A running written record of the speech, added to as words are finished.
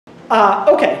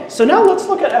Okay, so now let's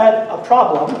look at a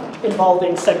problem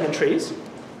involving segment trees.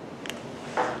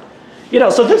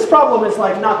 So this problem is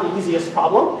like not the easiest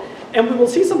problem, and we will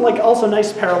see some like also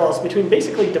nice parallels between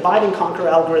basically divide and conquer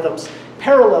algorithms,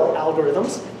 parallel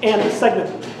algorithms, and segment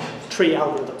tree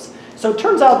algorithms. So it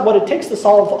turns out what it takes to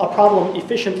solve a problem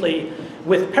efficiently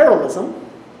with parallelism,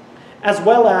 as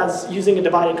well as using a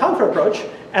divide and conquer approach,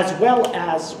 as well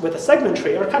as with a segment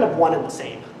tree, are kind of one and the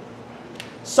same.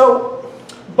 So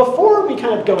before we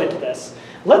kind of go into this,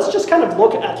 let's just kind of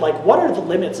look at like what are the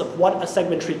limits of what a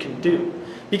segment tree can do.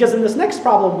 Because in this next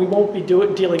problem, we won't be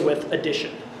dealing with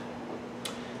addition.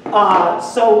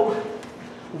 So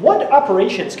what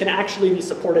operations can actually be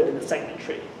supported in a segment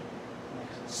tree?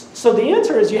 So the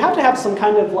answer is you have to have some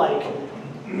kind of like,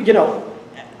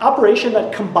 operation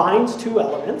that combines two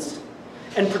elements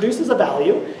and produces a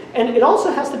value. And it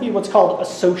also has to be what's called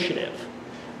associative.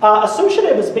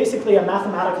 Associative is basically a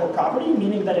mathematical property,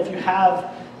 meaning that if you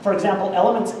have, for example,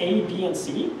 elements A, B, and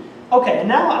C, okay, and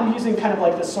now I'm using kind of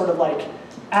like this sort of like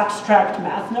abstract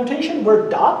math notation where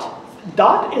dot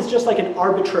is just like an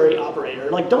arbitrary operator.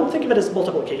 Like, don't think of it as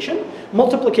multiplication.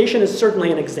 Multiplication is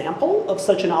certainly an example of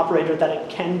such an operator that it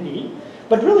can be,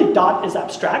 but really dot is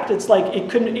abstract. It's like it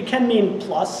can mean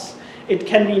plus, it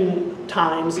can mean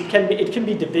times, it can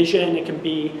be division, it can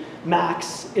be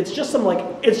max. It's just a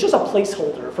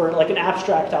placeholder for like an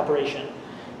abstract operation.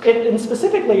 And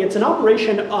specifically, it's an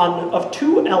operation on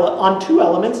two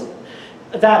elements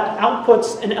that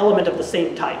outputs an element of the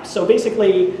same type. So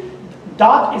basically,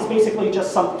 dot is basically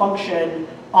just some function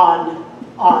on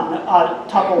a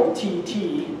tuple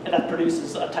tt that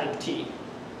produces a type t.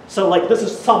 So like this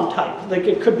is some type. Like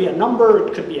it could be a number,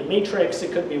 it could be a matrix,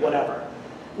 it could be whatever.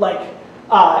 Like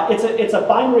it's a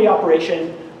binary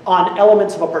operation on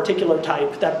elements of a particular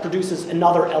type that produces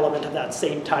another element of that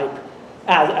same type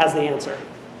as the answer.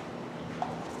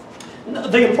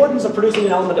 The importance of producing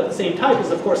an element of the same type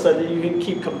is, of course, that you can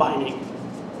keep combining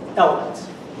elements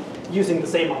using the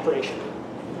same operation.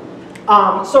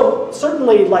 So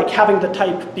certainly, like having the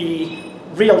type be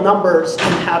real numbers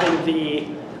and having the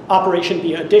operation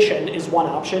be addition is one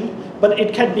option, but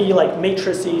it can be like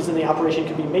matrices, and the operation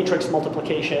can be matrix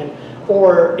multiplication,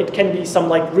 or it can be some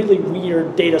like really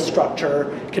weird data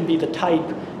structure. It can be the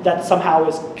type that somehow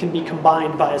can be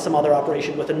combined by some other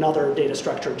operation with another data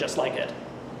structure just like it.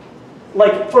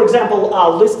 Like, for example,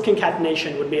 list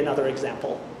concatenation would be another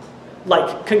example.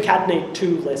 Like, concatenate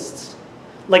two lists.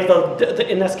 Like,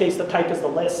 in this case, the type is the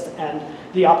list, and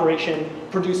the operation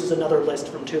produces another list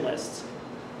from two lists.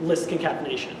 List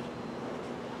concatenation.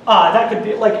 That could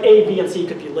be, like, A, B, and C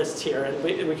could be lists here, and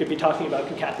we could be talking about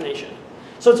concatenation.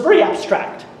 So it's very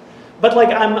abstract. But, like,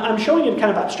 I'm showing it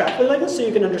kind of abstractly like this so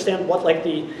you can understand what, like,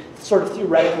 the sort of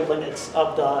theoretical limits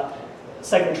of the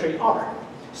segment tree are.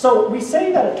 So we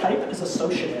say that a type is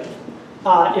associative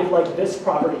if like this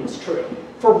property is true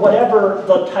for whatever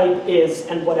the type is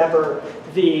and whatever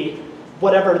the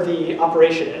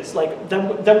operation is. Like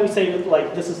then we say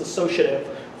like this is associative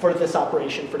for this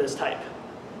operation for this type.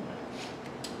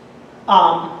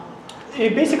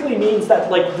 It basically means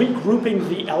that like regrouping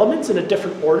the elements in a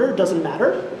different order doesn't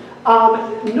matter.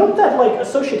 Note that like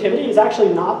associativity is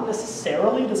actually not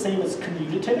necessarily the same as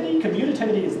commutativity.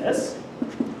 Commutativity is this.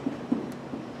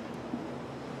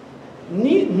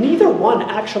 Neither one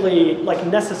actually like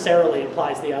necessarily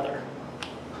implies the other.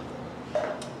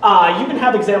 You can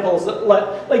have examples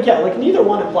like neither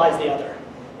one implies the other.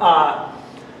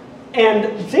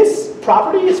 And this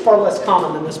property is far less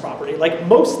common than this property. Like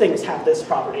most things have this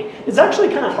property. It's actually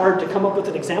kind of hard to come up with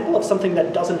an example of something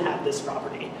that doesn't have this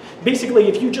property. Basically,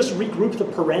 if you just regroup the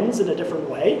parens in a different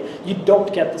way, you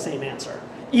don't get the same answer.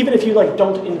 Even if you like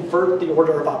don't invert the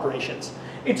order of operations.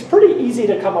 It's pretty easy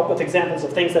to come up with examples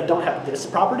of things that don't have this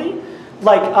property.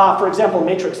 Like, for example,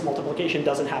 matrix multiplication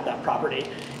doesn't have that property.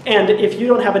 And if you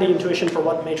don't have any intuition for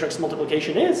what matrix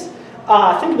multiplication is,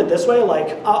 think of it this way,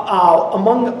 like,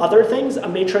 among other things, a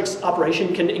matrix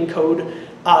operation can encode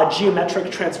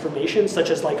geometric transformations,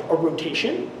 such as like a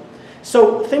rotation.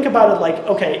 So think about it like,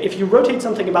 okay, if you rotate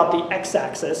something about the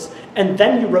x-axis, and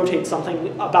then you rotate something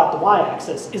about the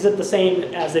y-axis, is it the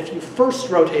same as if you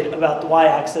first rotate about the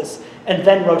y-axis and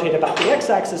then rotate about the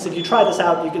x-axis? If you try this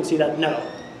out, you can see that no.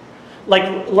 Like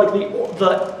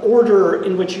the order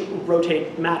in which you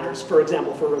rotate matters, for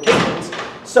example, for rotations.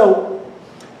 So,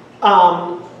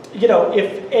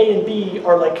 if A and B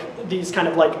are like these kind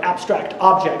of like abstract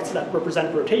objects that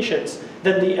represent rotations,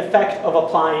 then the effect of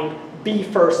applying B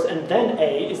first and then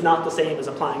A is not the same as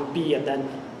applying B and then,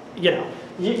 you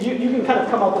can kind of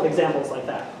come up with examples like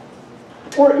that.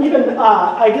 Or even,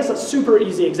 I guess a super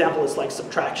easy example is like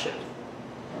subtraction.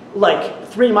 like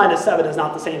 3 minus 7 is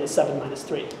not the same as 7 minus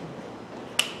 3.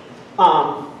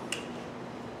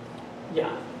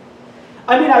 Yeah.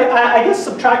 I mean, I guess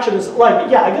subtraction is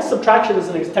like, yeah, I guess subtraction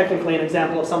is technically an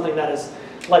example of something that is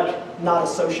like not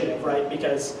associative, right?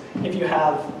 Because if you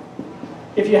have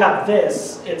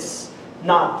this, it's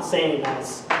not the same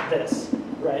as this,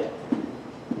 right?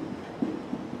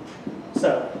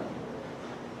 So,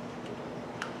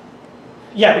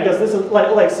 yeah, because this is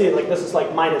like see, like this is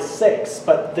like minus 6,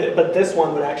 but this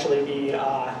one would actually be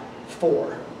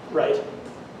 4, right?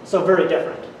 So very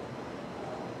different.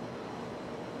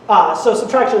 So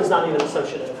subtraction is not even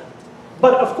associative.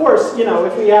 But of course, you know,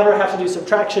 if we ever have to do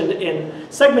subtraction in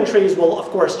segment trees, we'll of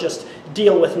course just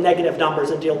deal with negative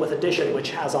numbers and deal with addition,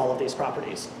 which has all of these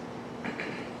properties.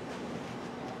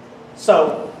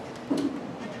 So,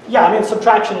 yeah, I mean,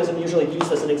 subtraction isn't usually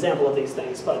used as an example of these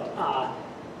things, but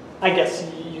I guess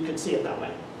you could see it that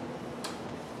way.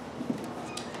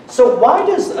 So why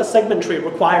does a segment tree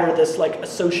require this like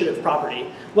associative property?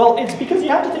 Well, it's because you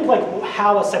have to think like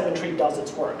how a segment tree does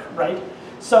its work, right?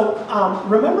 So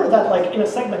remember that like in a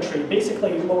segment tree,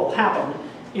 basically what will happen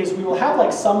is we will have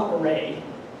like some array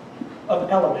of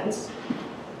elements,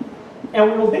 and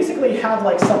we will basically have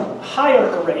like some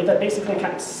higher array that basically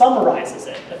kind of summarizes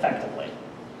it effectively,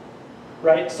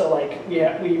 right? So like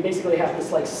we basically have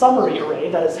this like summary array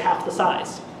that is half the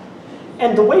size.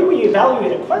 And the way we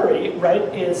evaluate a query, right,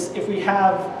 is if we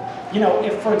have, you know,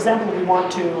 if for example we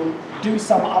want to do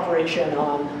some operation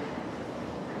on,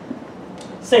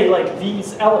 say like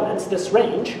these elements, this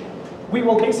range, we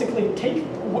will basically take,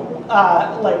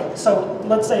 like, so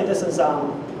let's say this is,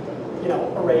 you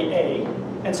know, array A,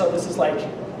 and so this is like,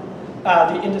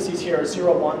 the indices here are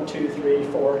 0, 1, 2, 3,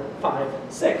 4, 5,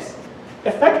 6.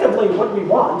 Effectively what we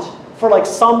want for like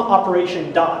some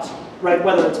operation dot, right,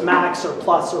 whether it's max or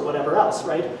plus or whatever else,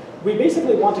 right, we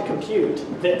basically want to compute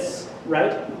this,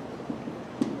 right?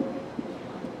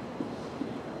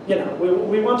 You know,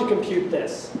 we want to compute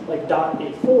this, like dot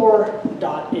A4,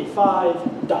 dot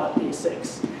A5, dot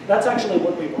A6. That's actually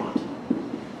what we want.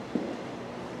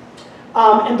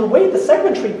 And the way the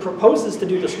segment tree proposes to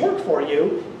do this work for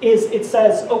you is it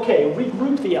says, okay,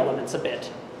 regroup the elements a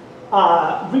bit.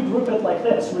 Regroup it like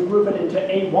this. Regroup it into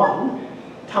A1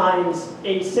 times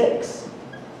A6.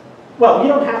 Well, you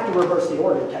don't have to reverse the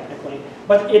order technically,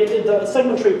 but the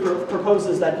segment tree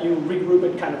proposes that you regroup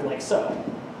it kind of like so.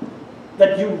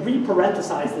 That you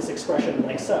re-parenthesize this expression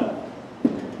like so.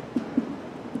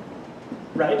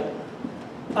 Right?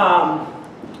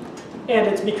 And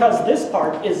it's because this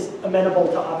part is amenable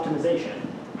to optimization.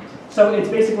 So it's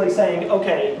basically saying,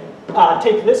 okay,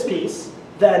 take this piece,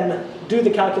 then do the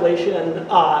calculation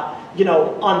you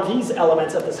know, on these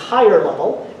elements at this higher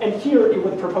level, and here it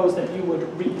would propose that you would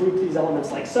regroup these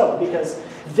elements like so, because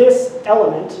this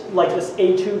element, like this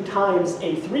A2 times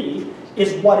A3,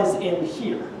 is what is in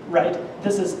here, right?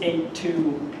 This is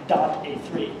A2 dot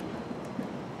A3,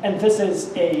 and this is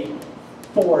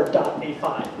A4 dot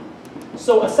A5.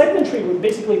 So a segment tree would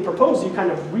basically propose you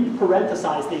kind of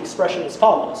re-parenthesize the expression as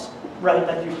follows, right?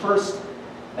 That you first,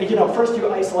 you know, first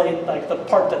you isolate like the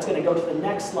part that's going to go to the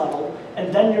next level,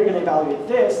 and then you're going to evaluate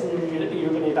this, and then you're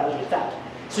going to evaluate that.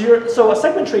 So a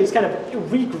segment tree is kind of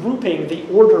regrouping the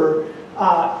order,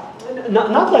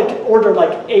 not like order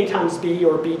like A times B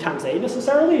or B times A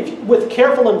necessarily, with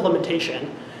careful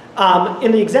implementation.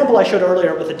 In the example I showed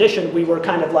earlier with addition, we were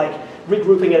kind of like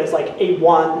regrouping it as like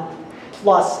A1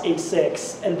 plus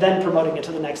A6, and then promoting it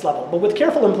to the next level. But with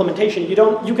careful implementation,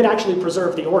 you can actually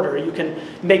preserve the order. You can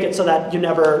make it so that you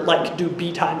never like do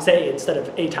B times A instead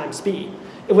of A times B.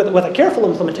 With a careful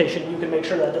implementation, you can make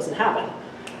sure that doesn't happen.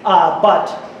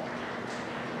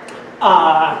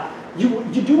 You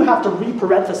do have to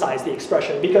re-parenthesize the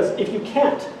expression, because if you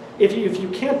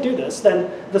can't do this, then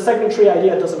the segment tree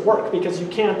idea doesn't work, because you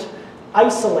can't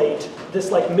isolate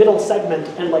this like middle segment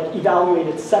and like evaluate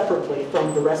it separately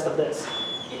from the rest of this.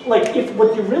 Like if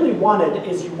what you really wanted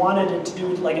is you wanted it to do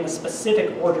like in a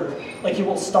specific order, like you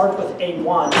will start with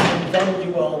A1 and then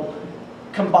you will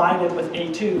combine it with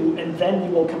A2 and then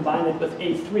you will combine it with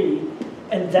A3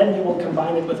 and then you will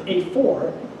combine it with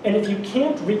A4, and if you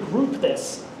can't regroup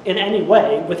this in any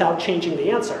way without changing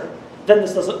the answer, then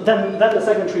the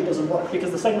segment tree doesn't work,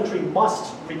 because the segment tree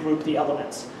must regroup the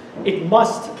elements. It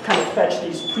must kind of fetch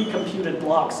these pre-computed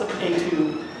blocks of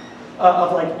A2,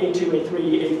 of like A2,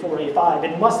 A3, A4, A5.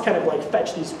 It must kind of like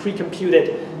fetch these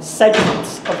pre-computed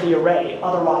segments of the array,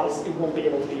 otherwise it won't be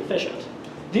able to be efficient.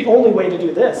 The only way to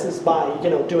do this is by, you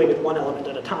know, doing it one element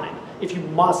at a time. If you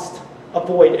must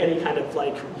avoid any kind of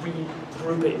like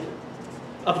regrouping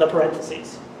of the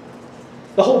parentheses.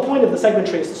 The whole point of the segment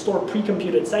tree is to store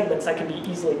pre-computed segments that can be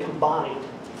easily combined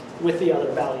with the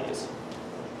other values.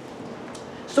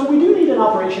 So we do need an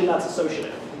operation that's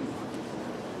associative.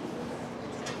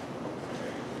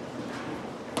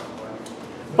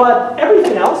 But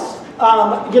everything else,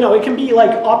 it can be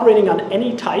like operating on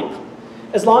any type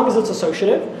as long as it's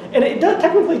associative. And it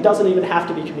technically doesn't even have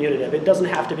to be commutative. It doesn't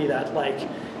have to be that like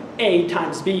A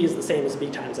times B is the same as B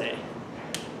times A.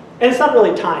 And it's not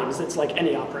really times, it's like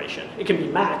any operation. It can be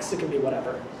max, it can be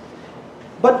whatever.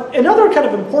 But another kind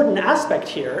of important aspect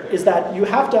here is that you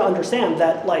have to understand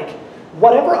that like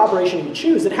whatever operation you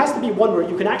choose, it has to be one where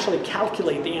you can actually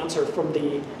calculate the answer from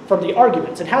the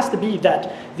arguments. It has to be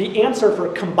that the answer for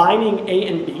combining A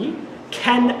and B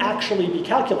can actually be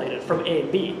calculated from A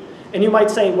and B. And you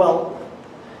might say, well,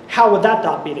 how would that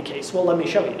not be the case? Well, let me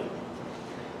show you.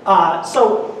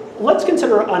 So let's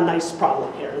consider a nice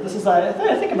problem here. This is, I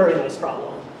think, a very nice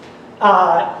problem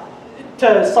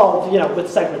to solve, with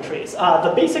segment trees.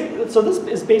 So this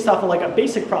is based off of like a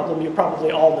basic problem you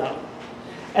probably all know.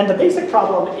 And the basic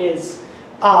problem is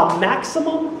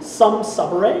maximum sum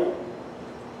subarray,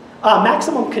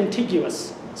 maximum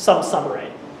contiguous sum subarray.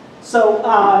 So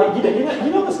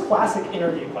you know this classic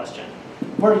interview question,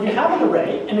 where you have an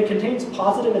array and it contains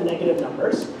positive and negative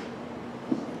numbers.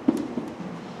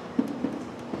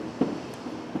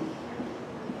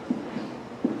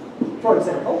 For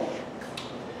example,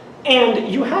 and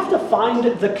you have to find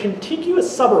the contiguous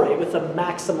subarray with the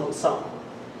maximum sum.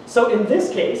 So in this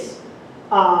case,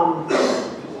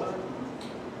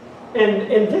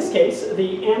 in this case,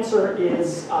 the answer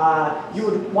is you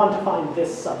would want to find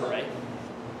this subarray.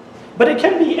 But it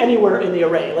can be anywhere in the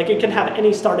array. Like it can have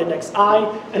any start index I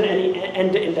and any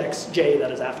end index j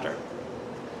that is after.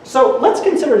 So let's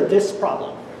consider this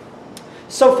problem.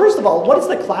 So first of all, what is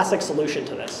the classic solution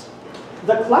to this?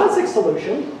 The classic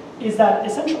solution is that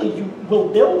essentially you will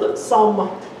build some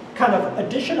kind of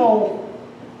additional,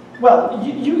 well,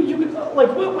 like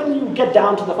when you get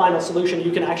down to the final solution,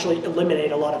 you can actually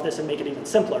eliminate a lot of this and make it even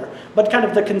simpler. But kind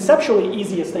of the conceptually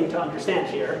easiest thing to understand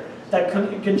here that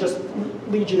can just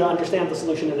lead you to understand the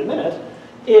solution in a minute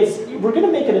is we're going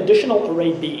to make an additional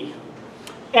array B.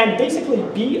 And basically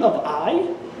B of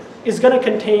I is going to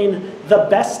contain the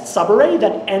best subarray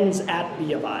that ends at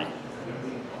B of I.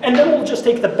 And then we'll just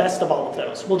take the best of all of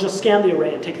those. We'll just scan the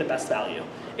array and take the best value.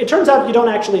 It turns out you don't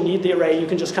actually need the array. You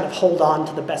can just kind of hold on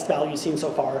to the best value seen so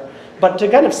far. But to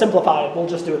kind of simplify it, we'll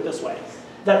just do it this way.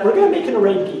 That we're going to make an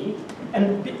array B,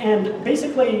 and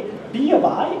basically B of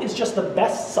I is just the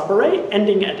best subarray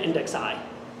ending at index I.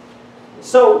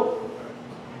 So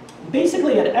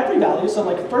basically at every value, so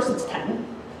like first it's 10,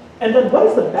 and then what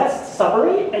is the best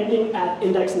subarray ending at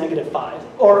index -5,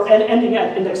 or ending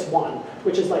at index 1,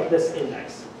 which is like this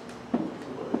index.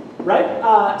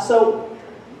 Right?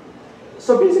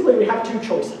 So basically we have two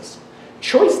choices.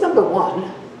 Choice number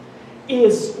one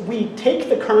is we take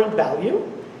the current value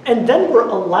and then we're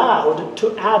allowed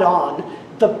to add on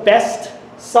the best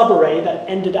subarray that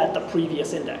ended at the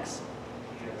previous index.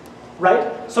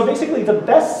 Right? So basically the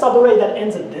best subarray that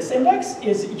ends at this index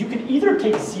is you can either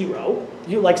take 0,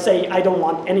 you like say I don't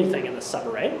want anything in this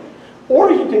subarray,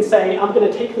 or you can say I'm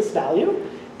going to take this value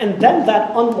and then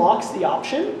that unlocks the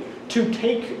option to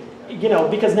take,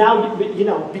 because now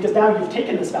you've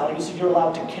taken this value, so you're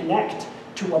allowed to connect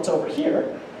to what's over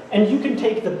here, and you can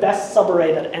take the best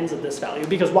subarray that ends at this value,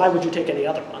 because why would you take any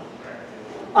other one?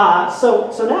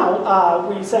 So now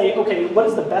we say, okay, what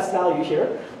is the best value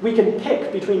here? We can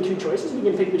pick between two choices. We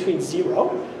can pick between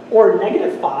 0 or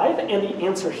 -5 and the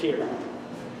answer here.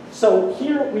 So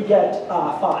here we get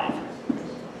 5.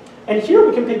 And here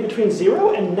we can pick between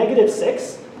 0 and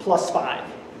 -6 plus 5.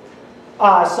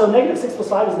 So -6 plus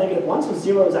 5 is -1, so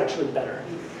 0 is actually better.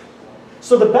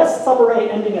 So the best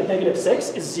subarray ending at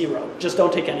 -6 is 0. Just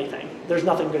don't take anything. There's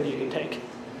nothing good you can take.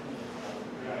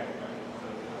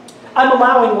 I'm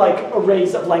allowing like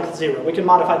arrays of length 0. We can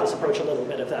modify this approach a little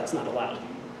bit if that's not allowed.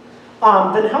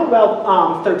 Then how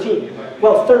about 13?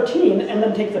 Well, 13 and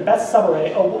then take the best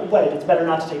subarray. Oh, wait, it's better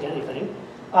not to take anything.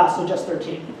 So just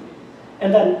 13.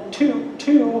 And then 2,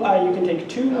 you can take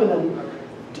 2 and then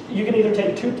you can either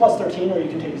take 2 plus 13 or you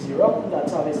can take 0.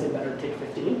 That's obviously better to take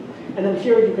 15. And then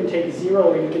here you can take 0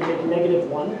 or you can take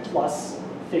 -1 plus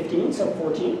 15, so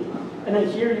 14. And then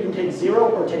here you can take 0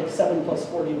 or take 7 plus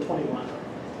 14, 21.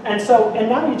 And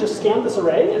now you just scan this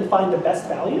array and find the best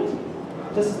value.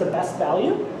 This is the best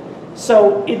value.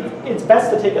 So it's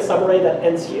best to take a subarray that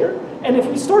ends here. And if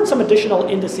we stored some additional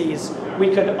indices, we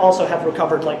could also have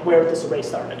recovered like where this array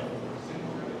started.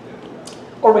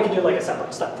 Or we could do like a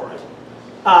separate step for it.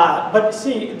 But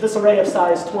see, this array of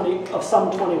size 20, of sum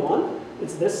 21,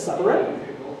 it's this subarray.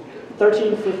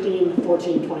 13, 15,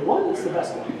 14, 21, it's the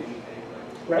best one,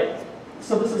 right?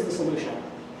 So this is the solution.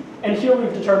 And here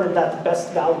we've determined that the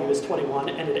best value is 21,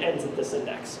 and it ends at this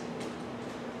index.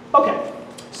 Okay,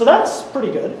 so that's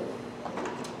pretty good.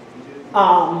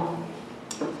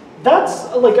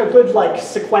 That's like a good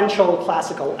sequential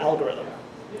classical algorithm.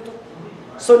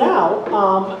 So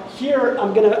now, here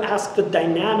I'm going to ask the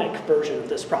dynamic version of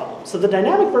this problem. So the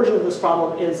dynamic version of this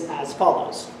problem is as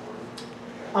follows.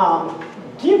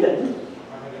 Given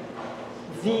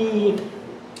the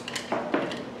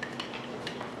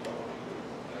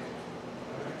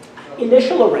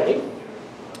initial array,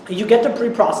 you get to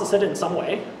preprocess it in some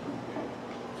way.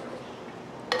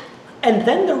 And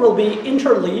then there will be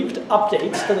interleaved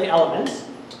updates to the elements,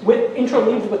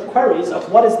 interleaved with queries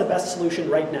of what is the best solution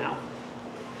right now.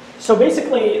 So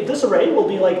basically, this array will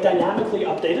be dynamically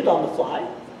updated on the fly.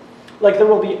 There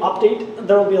will be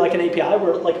an API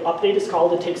where update is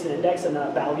called, it takes an index and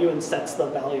a value and sets the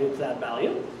value of that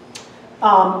value.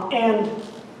 And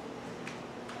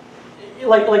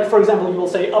for example, you will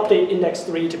say update index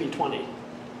 3 to be 20.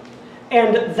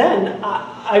 And then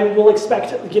I will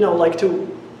expect,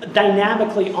 to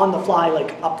dynamically on the fly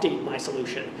update my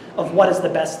solution of what is the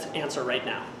best answer right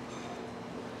now.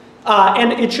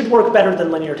 And it should work better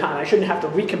than linear time. I shouldn't have to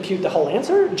recompute the whole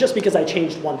answer just because I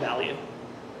changed one value.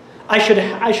 I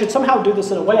should somehow do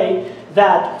this in a way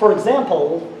that, for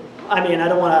example, I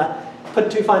don't want to put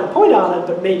too fine a point on it,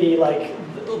 but maybe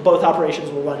both operations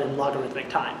will run in logarithmic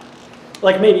time.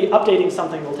 Maybe updating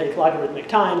something will take logarithmic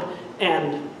time,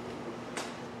 and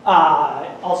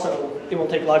also it will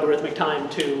take logarithmic time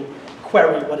to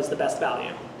query what is the best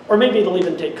value. Or maybe it'll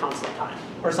even take constant time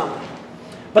or something.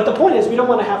 But the point is, we don't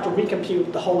want to have to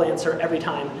recompute the whole answer every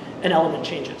time an element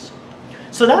changes.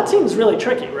 So that seems really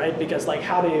tricky, right? Because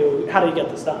how do you get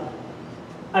this done?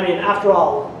 After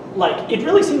all, it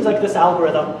really seems like this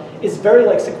algorithm is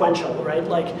very sequential, right?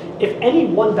 If any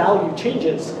one value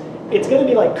changes, it's going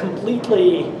to be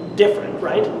completely different,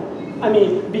 right?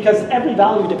 Because every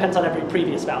value depends on every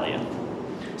previous value.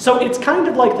 So it's kind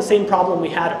of like the same problem we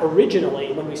had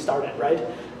originally when we started, right?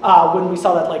 When we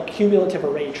saw that cumulative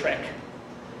array trick.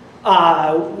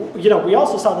 We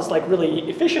also saw this really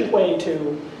efficient way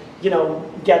to,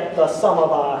 get the sum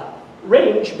of a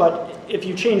range, but if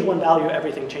you change one value,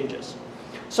 everything changes.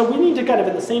 So we need to kind of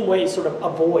in the same way sort of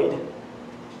avoid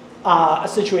a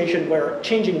situation where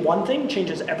changing one thing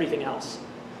changes everything else.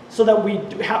 So that we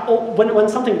have, when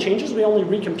something changes, we only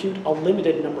recompute a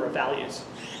limited number of values.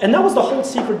 And that was the whole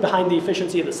secret behind the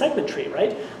efficiency of the segment tree,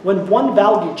 right? When one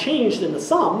value changed in the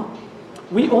sum,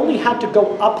 we only had to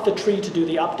go up the tree to do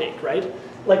the update, right?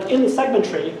 In the segment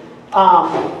tree,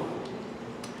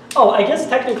 I guess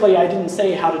technically I didn't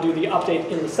say how to do the update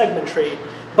in the segment tree,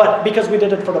 but because we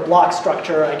did it for the block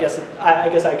structure, I guess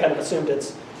I kind of assumed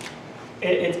it's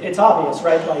obvious,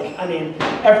 right?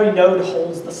 Every node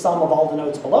holds the sum of all the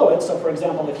nodes below it. So for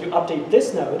example, if you update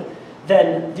this node,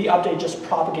 then the update just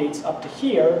propagates up to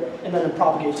here, and then it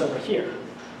propagates over here.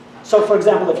 So for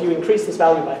example, if you increase this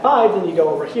value by 5, then you go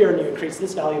over here and you increase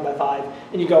this value by 5,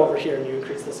 and you go over here and you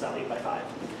increase this value by 5.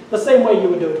 The same way you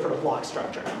would do it for the block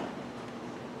structure.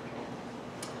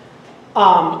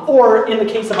 Or in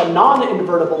the case of a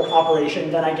non-invertible operation,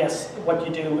 then I guess what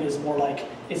you do is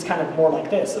kind of more like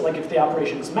this. If the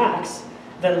operation is max,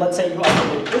 then let's say you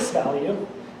update this value,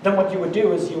 then what you would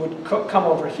do is you would come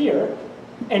over here,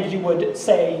 and you would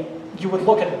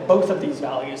look at both of these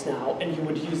values now, and you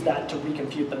would use that to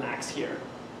recompute the max here.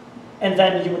 And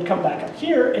then you would come back up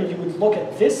here, and you would look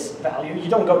at this value. You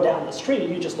don't go down this tree,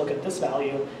 you just look at this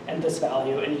value, and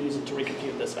you use it to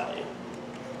recompute this value.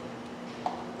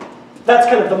 That's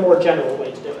kind of the more general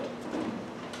way to do it.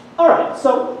 All right,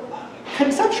 so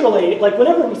conceptually,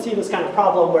 whenever we see this kind of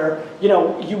problem where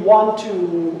you want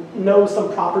to know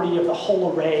some property of the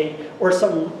whole array, or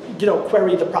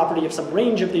query the property of some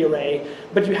range of the array,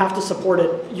 but you have to support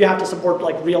it. You have to support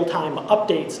real-time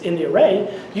updates in the array.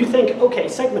 You think, okay,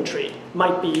 segment tree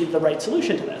might be the right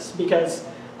solution to this, because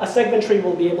a segment tree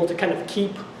will be able to kind of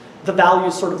keep the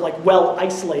values sort of well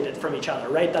isolated from each other,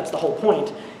 right? That's the whole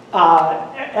point.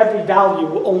 Every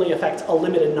value only affects a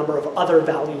limited number of other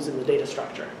values in the data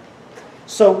structure.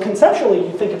 So conceptually,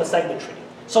 you think of a segment tree.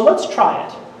 So let's try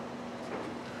it.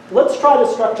 Let's try to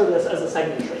structure this as a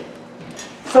segment tree.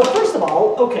 So first of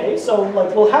all, okay, so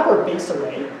we'll have our base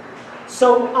array.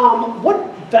 So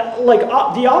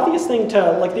the obvious thing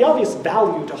to the obvious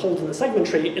value to hold in the segment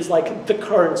tree is the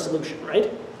current solution,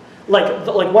 right?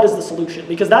 What is the solution?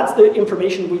 Because that's the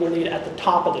information we will need at the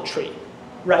top of the tree,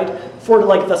 right? For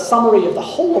the summary of the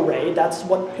whole array, that's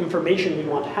what information we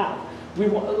want to have. We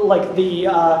want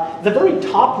the very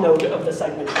top node of the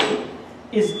segment tree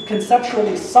is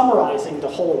conceptually summarizing the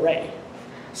whole array.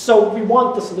 So we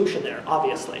want the solution there,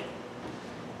 obviously.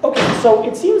 Okay, so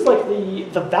it seems like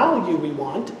the value we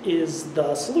want is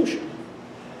the solution.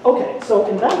 Okay, so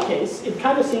in that case, it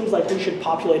kind of seems like we should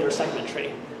populate our segment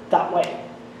tree that way.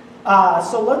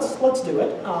 So let's do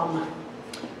it.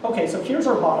 Okay, so here's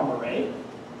our bottom array.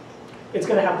 It's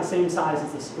going to have the same size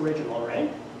as this original array.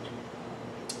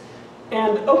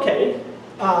 And okay,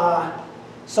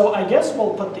 so I guess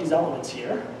we'll put these elements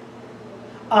here.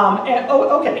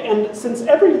 Okay, and since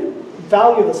every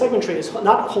value of the segment tree is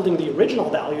not holding the original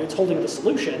value, it's holding the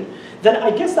solution, then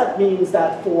I guess that means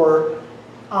that for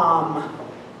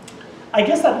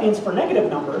negative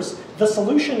numbers, the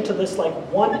solution to this like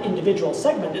one individual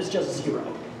segment is just 0,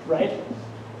 right?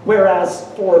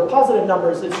 Whereas for positive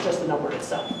numbers, it's just the number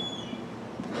itself.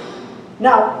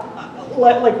 Now,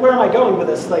 like where am I going with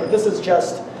this? Like this is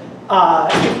just,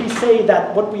 if we say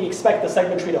that what we expect the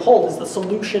segment tree to hold is the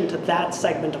solution to that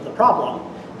segment of the problem,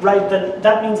 right, then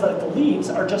that means that the leaves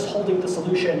are just holding the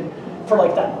solution for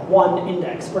like that one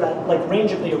index, for that like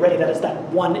range of the array that is that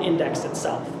one index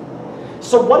itself.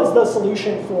 So what is the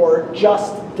solution for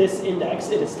just this index?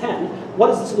 It is 10. What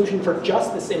is the solution for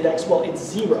just this index? Well, it's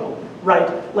 0,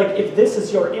 right? Like if this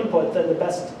is your input, then the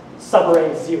best subarray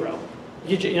is 0.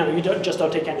 You just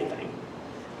don't take anything.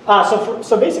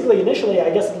 So basically, initially, I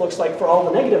guess it looks like for all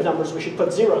the negative numbers, we should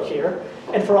put 0 here.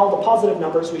 And for all the positive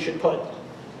numbers, we should put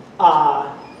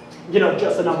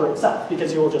just the number itself,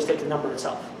 because you will just take the number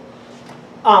itself.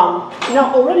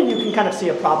 Now, already you can kind of see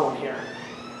a problem here.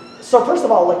 So first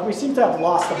of all, like we seem to have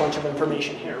lost a bunch of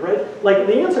information here, right? Like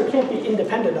the answer can't be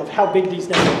independent of how big these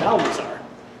negative values are.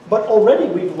 But already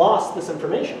we've lost this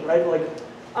information, right? Like,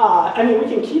 I mean, we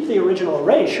can keep the original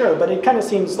array, sure, but it kind of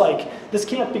seems like this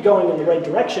can't be going in the right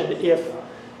direction if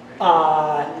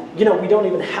we don't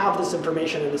even have this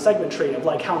information in the segment tree of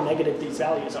like how negative these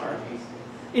values are.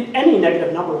 Any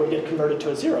negative number would get converted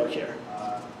to a 0 here.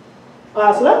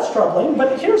 So that's troubling,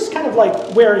 but here's kind of like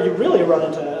where you really run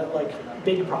into like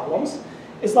big problems.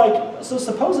 Is like, so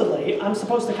supposedly I'm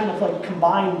supposed to kind of like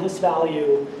combine this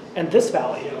value and this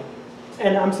value,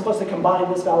 and I'm supposed to combine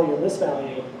this value and this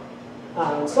value,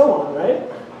 and so on, right?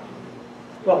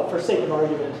 Well, for sake of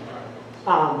argument.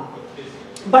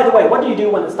 By the way, what do you do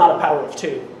when it's not a power of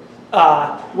 2?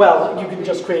 Well, you can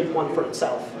just create one for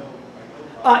itself.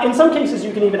 In some cases,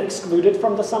 you can even exclude it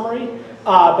from the summary,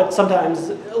 but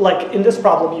sometimes, like in this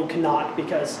problem, you cannot,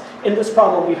 because in this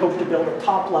problem, we hope to build a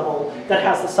top level that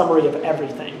has the summary of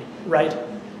everything, right?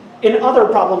 In other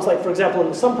problems, like for example,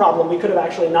 in some problem, we could have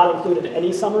actually not included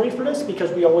any summary for this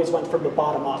because we always went from the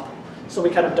bottom up. So we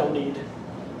kind of don't need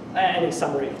any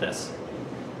summary of this.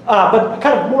 But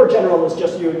kind of more general is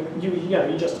just you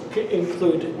just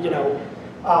include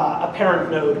a parent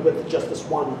node with just this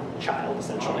one child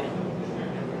essentially.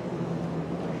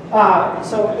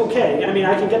 So okay, I mean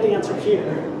I can get the answer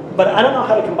here, but I don't know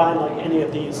how to combine like any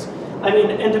of these. I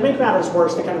mean, and to make matters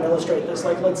worse, to kind of illustrate this,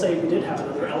 like let's say we did have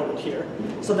another element here,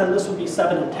 so then this would be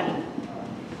 7 and 10.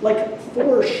 Like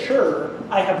for sure,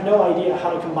 I have no idea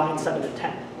how to combine 7 and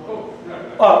 10.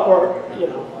 Or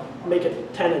make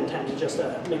it 10 and 10 just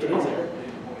to make it easier.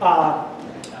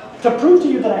 To prove to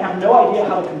you that I have no idea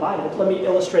how to combine it, let me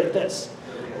illustrate this.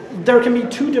 There can be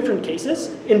 2 different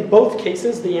cases. In both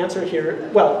cases, the answer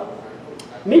here, well,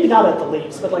 maybe not at the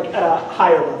leaves, but like at a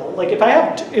higher level. Like if I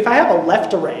have a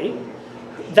left array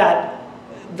that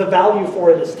the value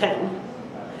for it is 10,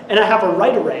 and I have a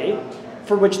right array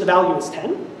for which the value is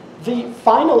 10, the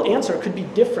final answer could be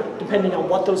different depending on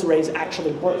what those arrays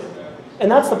actually were. And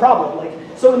that's the problem. Like,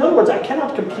 so in other words, I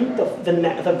cannot compute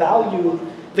the value,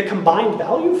 the combined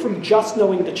value from just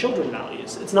knowing the children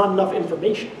values. It's not enough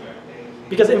information,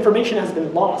 because information has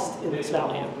been lost in this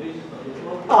value.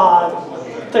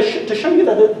 To show you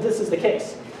that this is the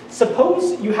case,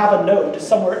 suppose you have a node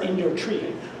somewhere in your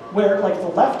tree where like the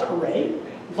left array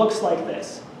looks like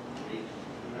this.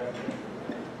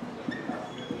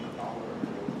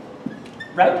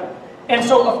 Right? And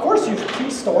so of course you've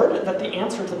pre-stored that the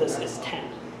answer to this is 10.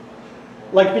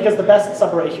 Like because the best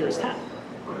subarray here is 10.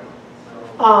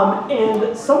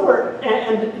 And somewhere,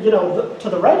 to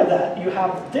the right of that, you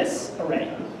have this array.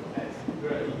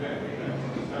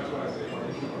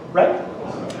 Right?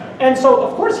 And so,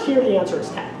 of course, here the answer is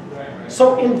 10.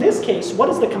 So in this case, what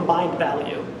is the combined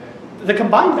value? The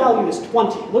combined value is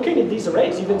 20. Looking at these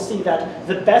arrays, you can see that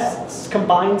the best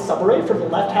combined subarray for the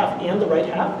left half and the right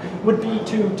half would be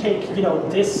to take,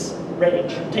 this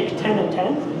range, take 10 and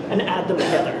 10, and add them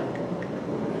together.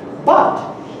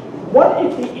 But what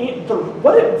if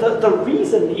the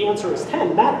reason the answer is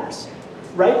 10 matters,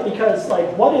 right? Because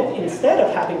like, what if instead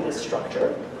of having this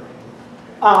structure,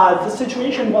 the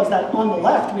situation was that on the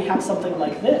left we have something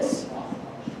like this,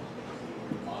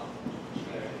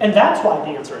 And that's why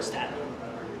the answer is 10.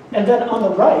 And then on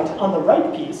the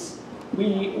right piece,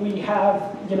 we have,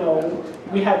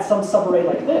 we had some subarray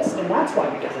like this, and that's why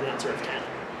we get an answer of 10.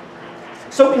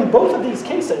 So in both of these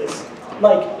cases,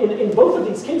 in both of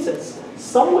these cases,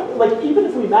 even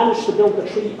if we manage to build the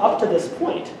tree up to this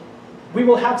point, we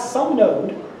will have some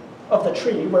node of the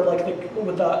tree where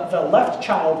the left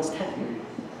child is 10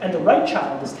 and the right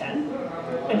child is 10,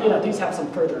 and these have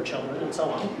some further children and so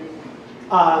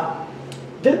on.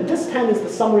 This 10 is the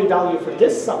summary value for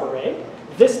this subarray.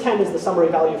 This 10 is the summary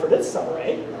value for this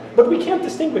subarray. But we can't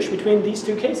distinguish between these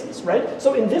two cases, right?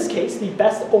 So in this case, the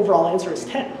best overall answer is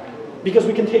 10. Because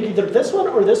we can take either this one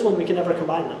or this one, we can never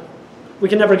combine them. We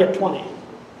can never get 20.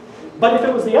 But if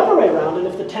it was the other way around, and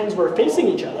if the 10s were facing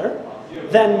each other,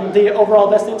 then the overall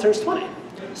best answer is 20.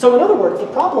 So in other words, the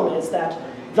problem is that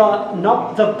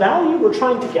the value we're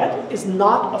trying to get is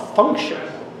not a function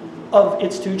of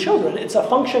its two children. It's a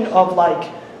function of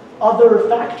other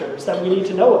factors that we need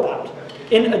to know about,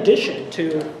 in addition to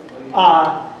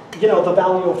the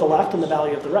value of the left and the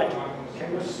value of the right.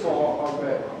 Can you store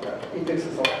the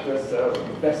indexes of this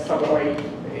best subarray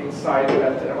inside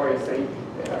that array? Say,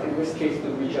 in this case, it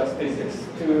will be just index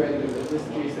 2, and in this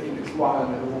case, index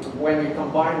 1. And when we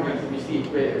combine them, we see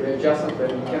the adjacent,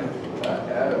 then we can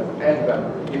add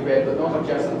them. If they're not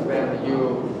adjacent, then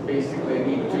you basically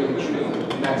need to choose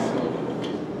the maximum.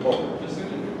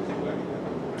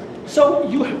 So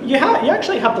you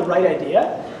actually have the right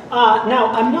idea.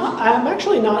 Now, I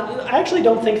actually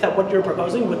don't think that what you're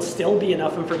proposing would still be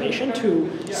enough information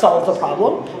to solve the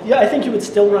problem. Yeah, I think you would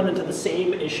still run into the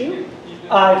same issue,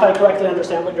 if I correctly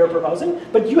understand what you're proposing.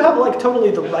 But you have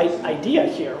totally the right idea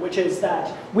here, which is that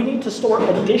we need to store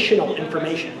additional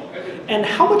information. And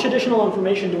how much additional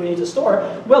information do we need to store?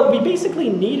 Well, we basically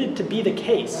need it to be the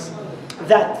case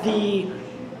that the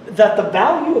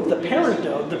value of the parent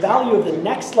node, the value of the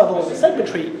next level of the segment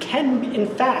tree, can in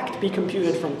fact be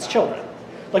computed from its children.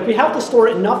 We have to store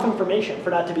enough information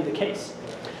for that to be the case.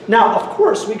 Now, of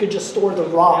course, we could just store the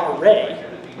raw array,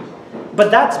 but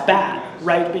that's bad,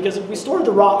 right? Because if we store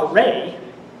the raw array,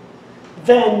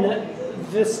 then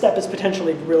this step is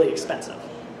potentially really expensive.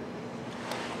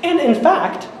 And in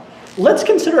fact, let's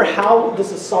consider how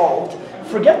this is solved.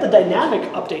 Forget the dynamic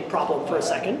update problem for a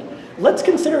second. Let's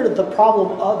consider the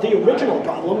problem of the original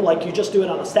problem, like you just do it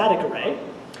on a static array.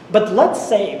 But let's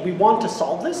say we want to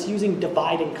solve this using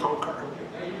divide and conquer.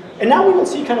 And now we will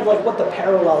see kind of what the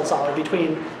parallels are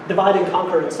between divide and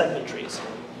conquer and segment trees.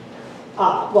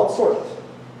 Well, sort of.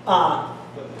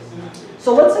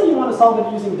 So let's say you want to solve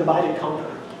it using divide and conquer.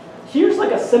 Here's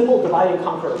a simple divide and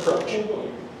conquer approach.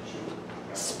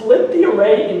 Split the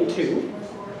array in two,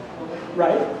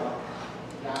 right?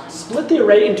 Split the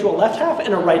array into a left half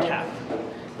and a right half.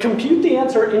 Compute the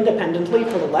answer independently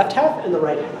for the left half and the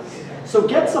right half. So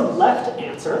get some left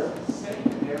answer.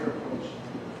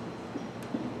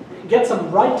 Get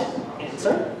some right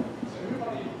answer.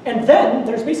 And then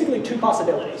there's basically two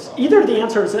possibilities. Either the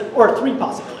answer is, or three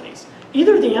possibilities.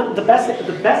 Either the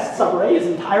best subarray is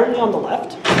entirely on the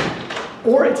left,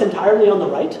 or it's entirely on the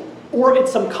right, or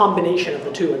it's some combination of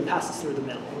the two and passes through the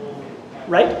middle,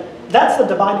 right? That's the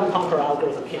divide and conquer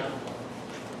algorithm here.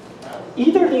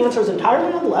 Either the answer is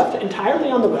entirely on the left, entirely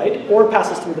on the right, or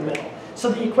passes through the middle. So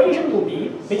the equation will be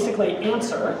basically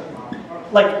answer,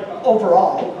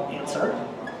 overall answer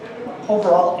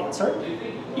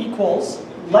equals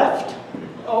left,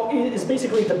 is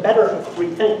basically the better of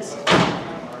three things.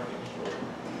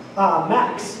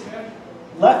 Max,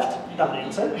 left dot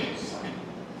answer,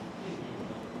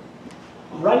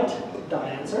 right dot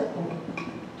answer,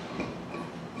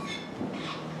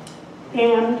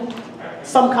 and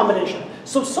some combination.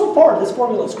 So far, this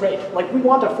formula is great. We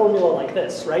want a formula like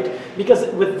this, right? Because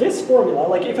with this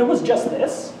formula, if it was just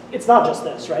this, it's not just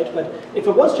this, right? But if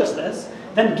it was just this,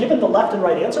 then given the left and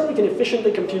right answer, we can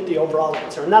efficiently compute the overall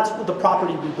answer. And that's the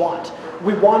property we want.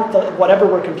 We want whatever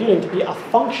we're computing to be a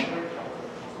function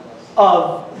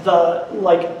of the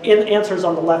in answers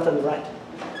on the left and the right.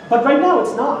 But right now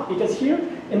it's not, because here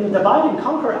in the divide and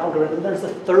conquer algorithm, there's a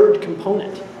third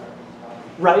component,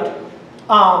 right?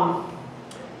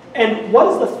 And what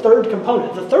is the third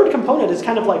component? The third component is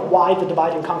kind of why the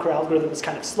divide and conquer algorithm is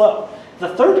kind of slow. The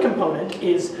third component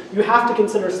is you have to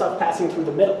consider stuff passing through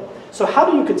the middle. So how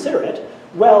do you consider it?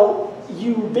 Well,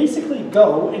 you basically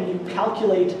go and you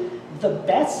calculate the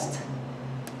best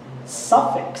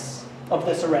suffix of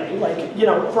this array.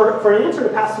 For an answer to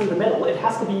pass through the middle, it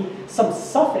has to be some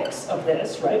suffix of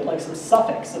this, right? Some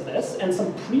suffix of this and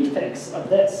some prefix of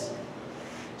this.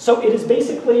 So it is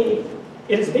basically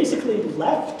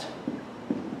left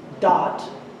dot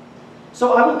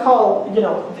So I will call,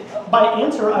 by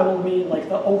answer I will mean like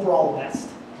the overall best.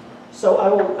 So I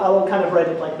will kind of write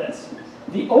it like this.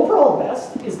 The overall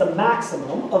best is the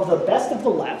maximum of the best of the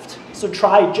left. So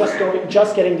try just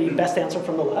getting the best answer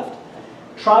from the left.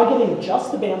 Try getting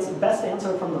just the best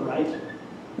answer from the right.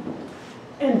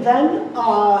 And then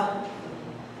on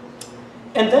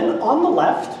the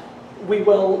left, we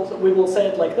will say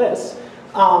it like this.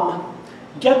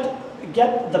 Get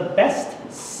the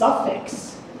best suffix.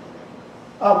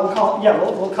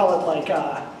 We'll call it like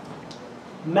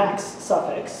max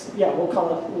suffix. Yeah, we'll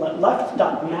call it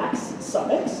left.max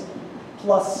suffix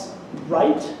plus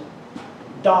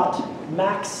right.max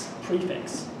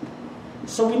prefix.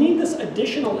 So we need this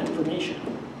additional information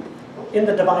in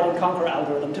the divide and conquer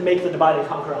algorithm to make the divide and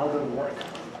conquer algorithm work,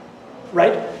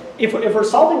 right? If we're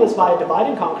solving this by divide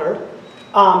and conquer,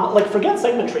 like forget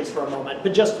segment trees for a moment,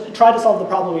 but just try to solve the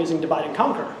problem using divide and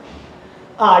conquer.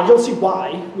 You'll see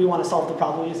why we want to solve the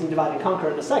problem using divide and conquer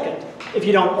in a second, if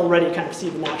you don't already kind of see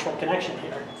the natural connection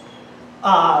here.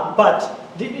 But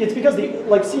it's because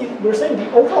we're saying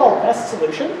the overall best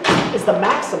solution is the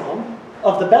maximum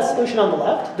of the best solution on the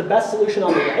left, the best solution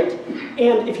on the right,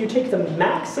 and if you take the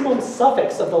maximum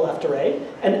suffix of the left array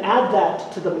and add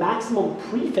that to the maximum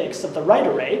prefix of the right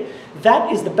array,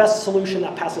 that is the best solution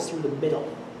that passes through the middle.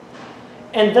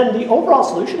 And then the overall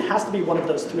solution has to be one of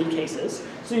those three cases.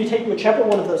 So you take whichever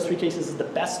one of those three cases is the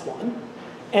best one,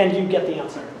 and you get the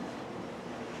answer.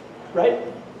 Right?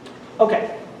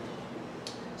 Okay.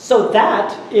 So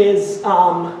that is,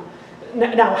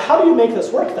 now how do you make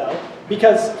this work though?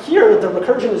 Because here the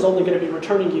recursion is only going to be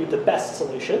returning you the best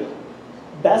solution.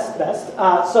 Best.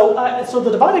 So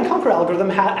the divide and conquer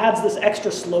algorithm adds this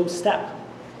extra slow step,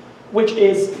 which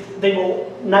is they will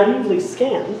naively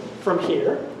scan from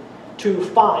here to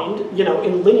find,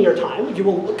 in linear time, you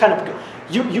will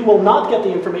you will not get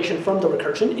the information from the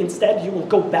recursion. Instead, you will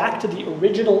go back to the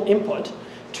original input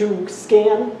to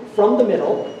scan from the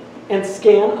middle and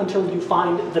scan until you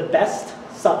find the best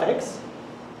suffix.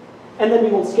 And then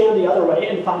you will scan the other way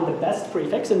and find the best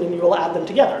prefix, and then you will add them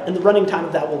together. And the running time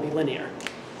of that will be linear.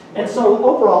 And so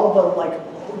overall,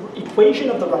 the equation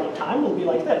of the running time will be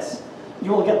like this.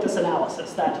 You will get this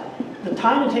analysis that the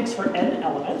time it takes for n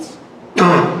elements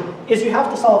is you have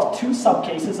to solve two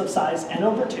subcases of size n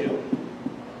over 2,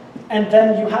 and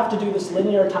then you have to do this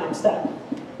linear time step,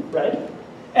 right?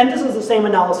 And this is the same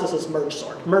analysis as merge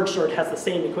sort. Merge sort has the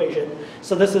same equation,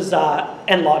 so this is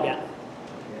n log n.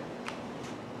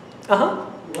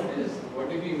 What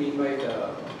do we mean by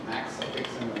the max suffix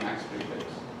and the max prefix?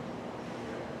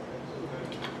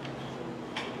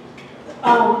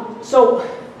 So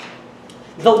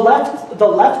the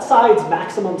left side's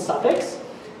maximum suffix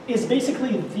is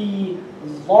basically the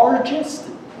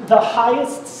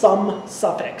highest sum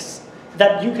suffix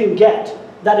that you can get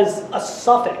that is a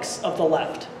suffix of the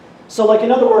left. So like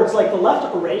in other words, like the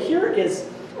left array here is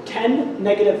 10,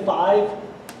 -5,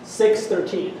 6,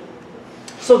 13.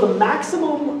 So the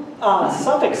maximum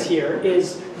suffix here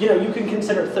is, you can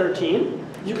consider 13,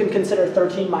 you can consider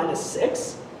 13 minus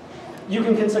 6, you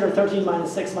can consider 13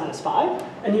 minus 6 minus 5,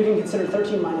 and you can consider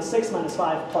 13 minus 6 minus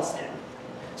 5 plus 10.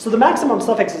 So the maximum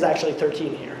suffix is actually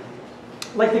 13 here.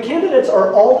 Like the candidates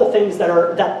are all the things that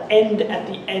end at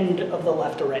the end of the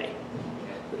left array.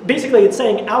 Basically, it's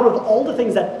saying out of all the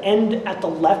things that end at the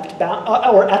left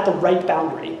or at the right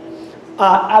boundary,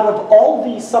 out of all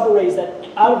the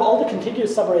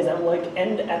contiguous subarrays that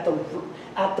end at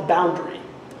the boundary,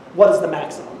 what is the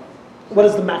maximum? What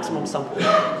is the maximum sum?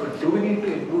 So do we need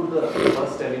to include the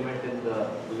first element in the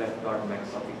left.max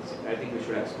suffix? I think we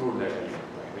should exclude that element,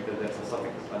 right? Because that's a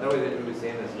suffix. Otherwise, it will be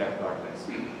same as left.max.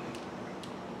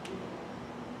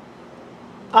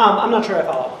 I'm not sure I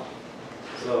follow.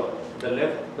 So the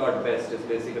left.best is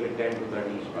basically 10 to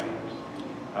 13,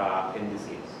 right? In this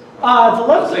case. The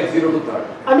left. It's like 0 to 30.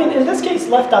 I mean, in this case,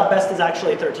 left.best is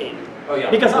actually 13. Oh yeah.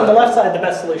 Because on the left side, the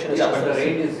best solution is yeah, just but the this.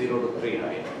 range is 0 to 3,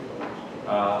 right?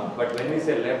 But when we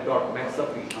say left.max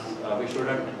suffix, we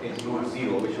shouldn't include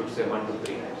 0. We should say 1 to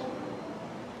 3.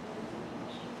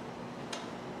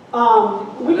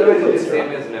 Otherwise, it is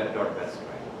same as left.best, right?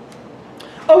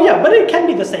 Oh yeah, but it can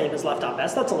be the same as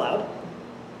left.best. That's allowed.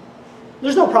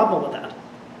 There's no problem with that.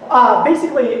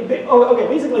 Basically,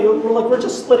 we're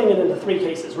just splitting it into three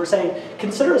cases. We're saying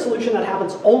consider a solution that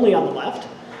happens only on the left,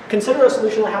 consider a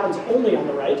solution that happens only on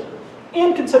the right,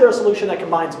 and consider a solution that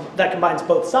combines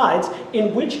both sides.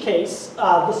 In which case,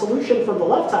 the solution from the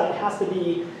left side has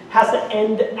to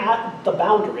end at the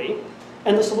boundary,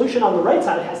 and the solution on the right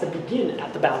side has to begin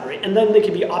at the boundary, and then they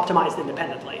can be optimized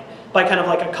independently by kind of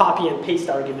like a copy and paste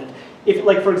argument If,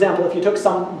 like, for example, if you took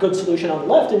some good solution on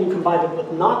the left and you combined it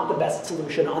with not the best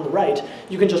solution on the right,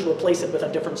 you can just replace it with a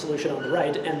different solution on the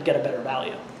right and get a better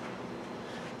value.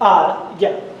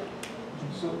 Yeah.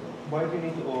 So why do you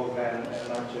need to O(n) and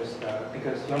not just,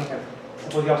 because you only have,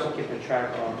 suppose you also keep a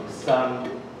track of the sum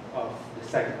of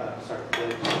the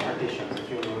the partitions, if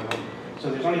you will. So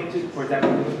there's only two, for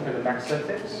example, for the max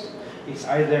suffix, it's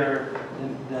either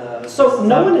the So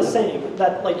no one is saying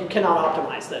that, like, you cannot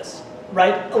optimize this,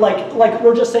 right? Like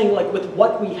we're just saying, like, with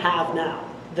what we have now,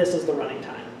 this is the running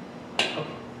time. Okay.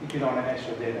 If you don't have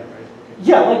extra data, right? Okay.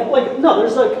 Yeah, like no,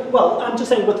 there's like, well, I'm just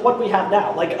saying with what we have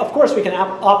now, like, of course we can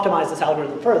optimize this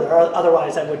algorithm further, or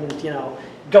otherwise I wouldn't, you know,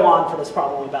 go on for this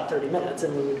problem about 30 minutes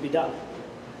and we would be done.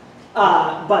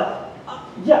 But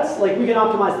yes, like, we can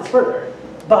optimize this further.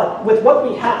 But with what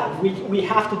we have, we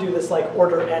have to do this, like,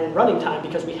 order n running time,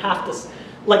 because we have to,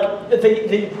 like,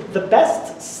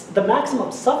 the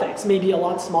maximum suffix may be a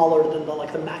lot smaller than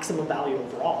the maximum value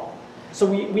overall. So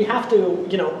we have to,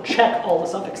 you know, check all the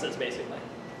suffixes basically.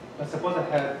 But suppose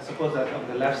that on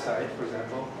the left side, for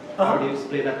example, I already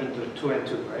split up into 2 and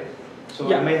 2, right? So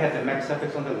Yeah. I may have the max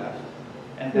suffix on the left,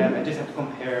 and then I just have to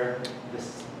compare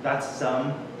that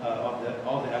sum of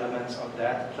all the elements of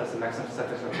that plus the maximum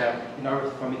suffix of that in order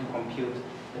for me to compute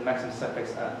the maximum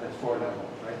suffix at the 4 level,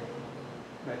 right?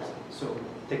 Right. So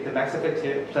take the max suffix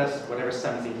here plus whatever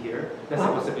sums in here. That's a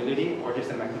possibility, or just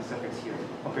the maximum suffix here.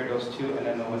 Compare those two and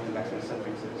then know what the maximum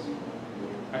suffix is.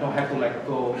 I don't have to, like,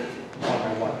 go one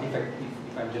by one if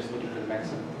I'm just looking for the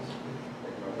maximum.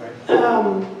 Right?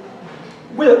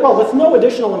 With no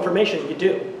additional information, you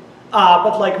do.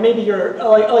 But, like, maybe you're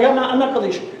I'm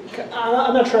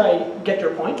not sure I get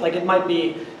your point. Like, it might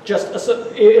be just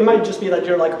it might just be that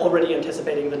you're, like, already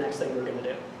anticipating the next thing we're going to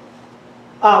do.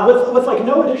 With like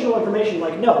no additional information,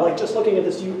 like, no, like, just looking at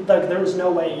this, like, there's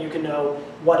no way you can know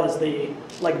what is the,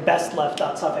 like, best left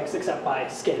dot suffix except by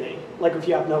scanning. Like, if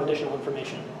you have no additional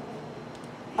information,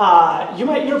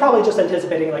 you're probably just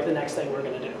anticipating, like, the next thing we're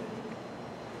going to do.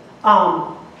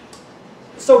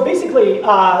 So basically,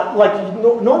 like,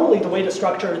 normally the way to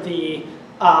structure the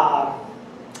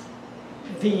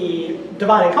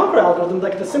divide and conquer algorithm,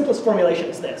 like, the simplest formulation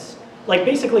is this. Like,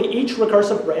 basically, each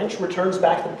recursive branch returns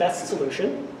back the best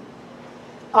solution,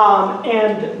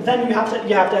 and then you have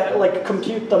to like,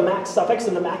 compute the max suffix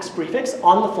and the max prefix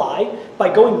on the fly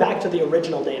by going back to the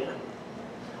original data.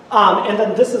 And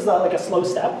then this is like a slow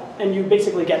step, and you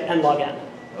basically get n log n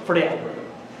for the algorithm.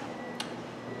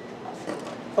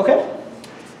 Okay,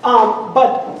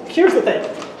 but here's the thing.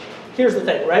 Here's the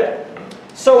thing, right?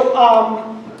 So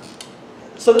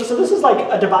so this is like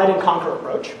a divide and conquer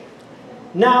approach.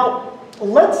 Now,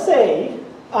 let's say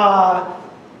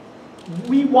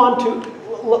we want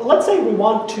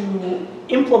to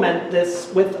implement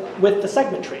this with the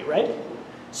segment tree, right?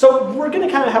 So we're going to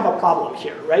kind of have a problem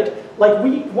here, right? Like,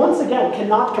 we once again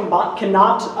cannot for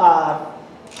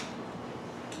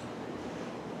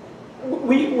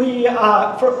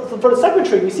the segment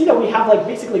tree, we see that we have, like,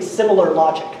 basically similar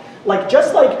logic. Like,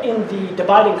 just like in the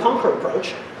divide and conquer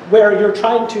approach, where you're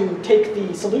trying to take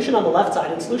the solution on the left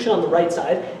side and solution on the right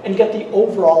side and get the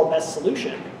overall best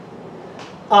solution.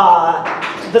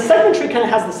 The segment tree kind of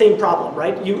has the same problem,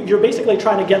 right? You're basically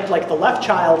trying to get, like, the left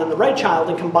child and the right child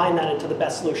and combine that into the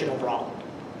best solution overall.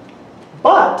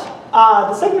 But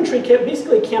the segment tree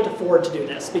basically can't afford to do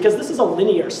this, because this is a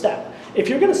linear step. If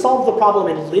you're going to solve the problem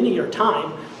in linear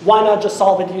time, why not just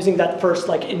solve it using that first,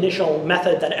 like, initial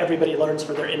method that everybody learns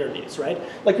for their interviews, right?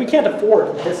 Like, we can't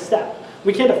afford this step.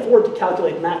 We can't afford to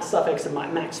calculate max suffix and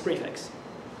max prefix.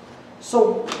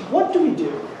 So what do we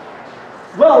do?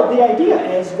 Well, the idea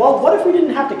is, well, what if we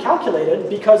didn't have to calculate it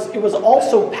because it was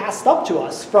also passed up to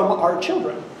us from our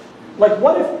children? Like,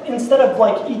 what if instead of,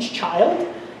 like, each child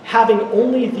having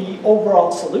only the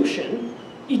overall solution,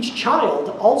 each child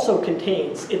also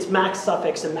contains its max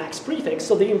suffix and max prefix,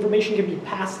 so the information can be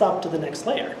passed up to the next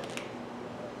layer?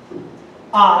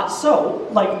 So,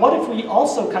 like, what if we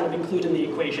also kind of include in the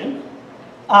equation?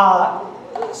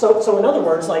 So in other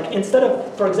words, like, instead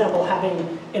of, for example,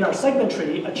 having in our segment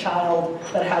tree a child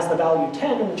that has the value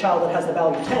 10 and a child that has the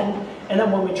value 10, and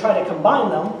then when we try to combine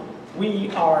them,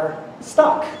 we are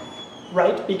stuck,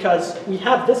 right? Because we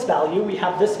have this value,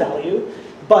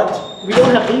 but we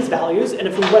don't have these values, and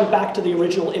if we went back to the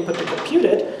original input to compute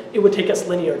it, it would take us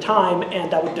linear time, and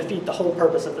that would defeat the whole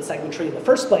purpose of the segment tree in the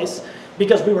first place,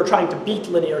 because we were trying to beat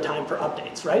linear time for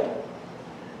updates, right?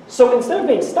 So instead of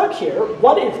being stuck here,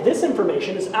 what if this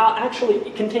information is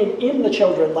actually contained in the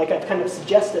children, like I've kind of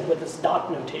suggested with this dot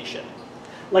notation?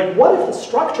 Like, what if the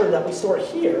structure that we store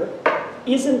here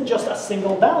isn't just a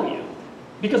single value?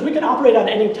 Because we can operate on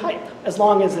any type, as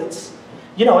long as it's,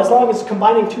 You know, as long as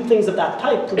combining two things of that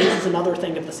type produces another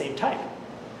thing of the same type.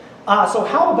 So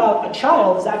how about a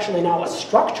child is actually now a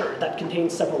structure that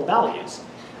contains several values.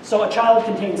 So a child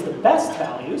contains the best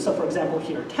value, so for example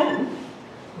here 10,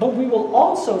 but we will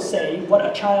also say what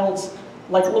a child's,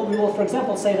 like we will for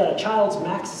example say that a child's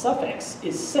max suffix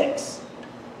is 6.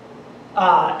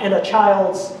 And a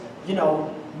child's, you know,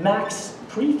 max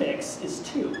prefix is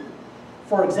 2,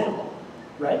 for example,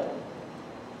 right?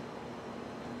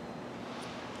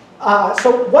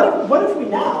 So what if we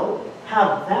now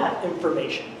have that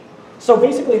information? So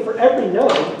basically for every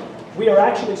node, we are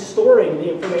actually storing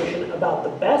the information about the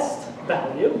best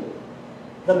value,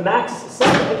 the max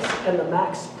suffix, and the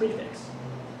max prefix.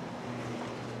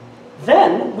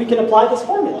 Then we can apply this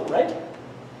formula, right?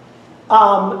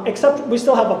 Except we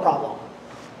still have a problem,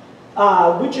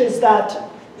 which is that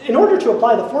in order to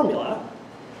apply the formula,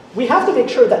 we have to make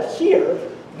sure that here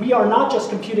we are not just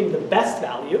computing the best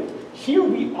value. Here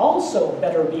we also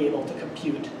better be able to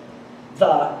compute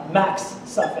the max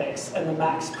suffix and the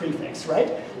max prefix,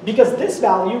 right? Because this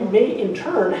value may in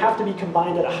turn have to be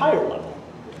combined at a higher level.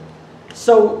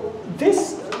 So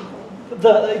this,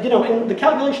 you know, in the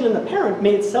calculation in the parent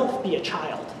may itself be a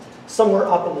child somewhere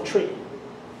up in the tree.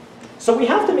 So we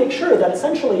have to make sure that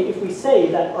essentially if we say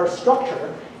that our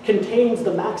structure contains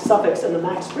the max suffix and the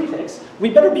max prefix, we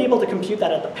better be able to compute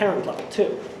that at the parent level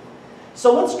too.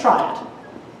 So let's try it.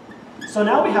 So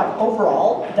now we have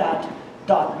overall that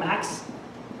dot max,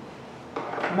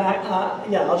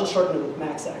 yeah, I'll just shorten it with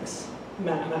max x,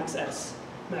 max s,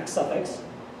 max suffix.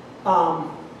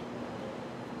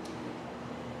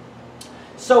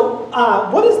 So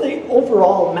what is the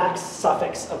overall max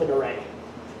suffix of an array?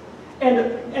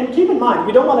 And keep in mind,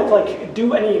 we don't want to like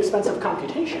do any expensive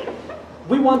computation.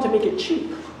 We want to make it cheap.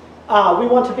 We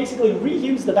want to basically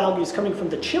reuse the values coming from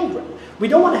the children. We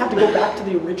don't want to have to go back to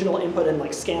the original input and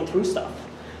like scan through stuff.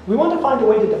 We want to find a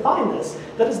way to define this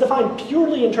that is defined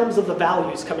purely in terms of the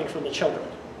values coming from the children.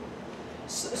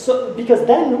 So, because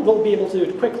then we'll be able to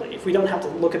do it quickly if we don't have to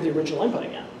look at the original input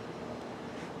again.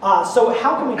 So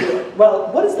how can we do it?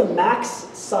 Well, what is the max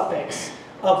suffix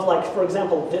of like, for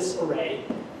example, this array?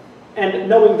 And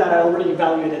knowing that I already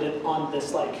evaluated it on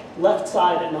this like left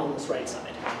side and on this right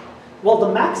side. Well, the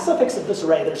max suffix of this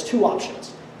array, there's two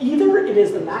options. Either it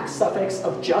is the max suffix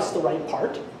of just the right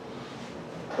part.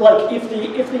 Like if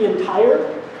the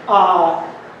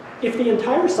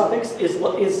entire suffix is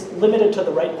limited to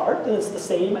the right part, then it's the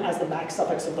same as the max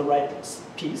suffix of the right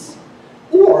piece.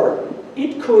 Or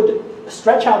it could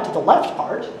stretch out to the left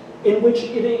part, in which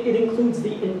it includes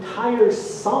the entire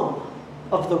sum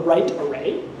of the right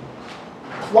array,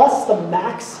 plus the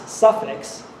max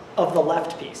suffix of the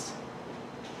left piece.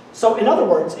 So in other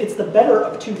words, it's the better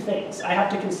of two things. I have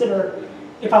to consider,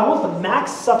 if I want the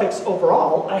max suffix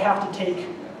overall, I have to take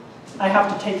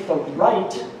the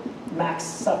right max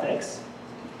suffix.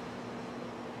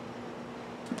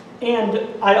 And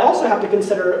I also have to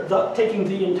consider taking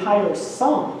the entire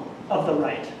sum of the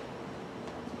right.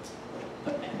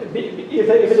 If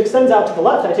it extends out to the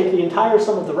left, I take the entire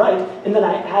sum of the right, and then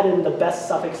I add in the best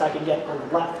suffix I can get on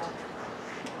the left.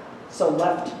 So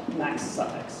left max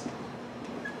suffix.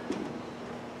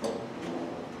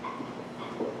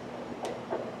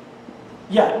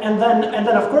 Yeah, and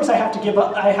then of course I have to give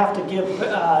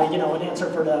you know, an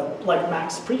answer for the like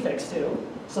max prefix too.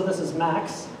 So this is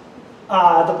max,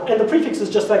 and the prefix is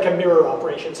just like a mirror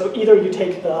operation. So either you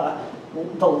take the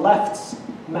left's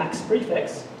max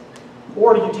prefix,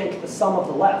 or you take the sum of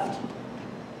the left,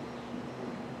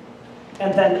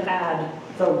 and then add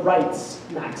the right's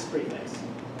max prefix.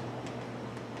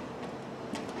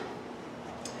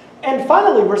 And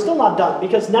finally, we're still not done,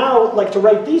 because now, like to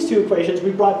write these two equations,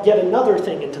 we brought yet another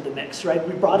thing into the mix, right?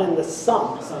 We brought in the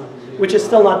sum, which is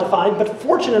still not defined, but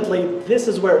fortunately, this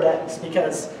is where it ends,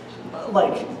 because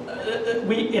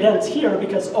it ends here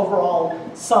because overall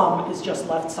sum is just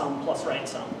left sum plus right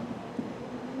sum.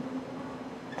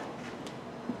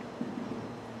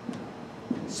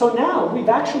 So now we've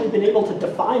actually been able to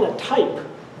define a type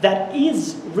that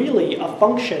is really a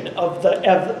function of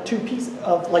two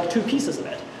pieces of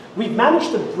it. We've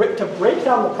managed to break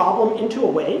down the problem in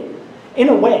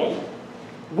a way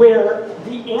where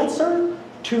the answer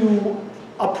to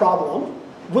a problem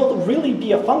will really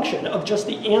be a function of just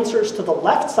the answers to the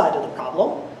left side of the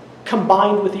problem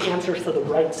combined with the answers to the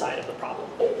right side of the problem.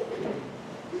 There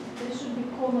should be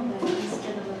comma there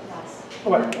instead of a plus.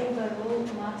 Where? Overall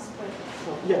max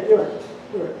prefix. Yeah, you're right.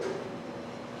 You're right.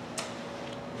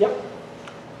 Yep.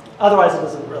 Otherwise, it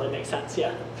doesn't really make sense.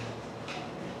 Yeah.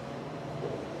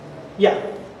 Yeah.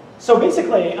 So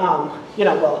basically, you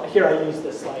know, well, here I use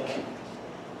this like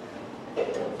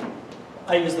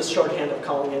I use the shorthand of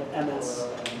calling it MS.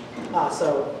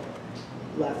 So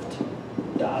left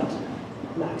dot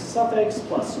max suffix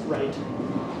plus right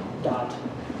dot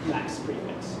max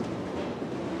prefix.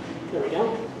 There we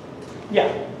go.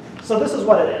 Yeah, so this is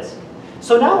what it is.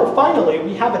 So now finally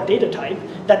we have a data type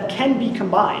that can be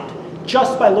combined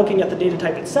just by looking at the data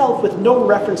type itself with no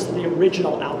reference to the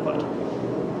original output.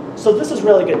 So this is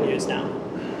really good news now.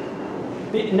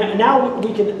 Now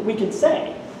we can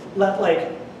say that,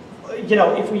 like, you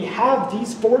know, if we have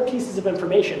these 4 pieces of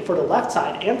information for the left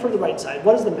side and for the right side,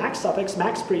 what is the max suffix,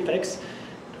 max prefix,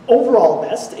 overall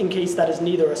best in case that is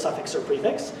neither a suffix or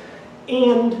prefix,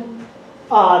 and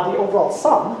the overall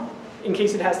sum in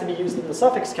case it has to be used in the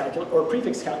suffix or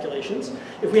prefix calculations.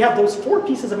 If we have those 4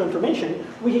 pieces of information,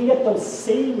 we can get those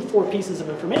same 4 pieces of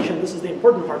information. This is the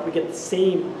important part. We get the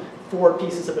same 4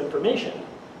 pieces of information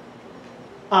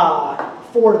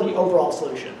for the overall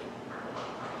solution.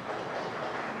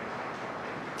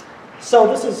 So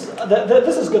this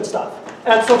is good stuff.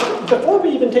 And so before we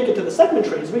even take it to the segment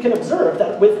trees, we can observe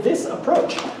that with this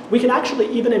approach, we can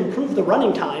actually even improve the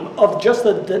running time of just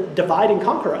the divide and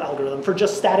conquer algorithm for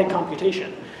just static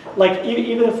computation. Like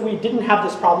even if we didn't have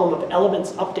this problem of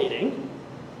elements updating,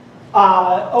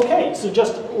 okay, so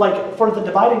just like for the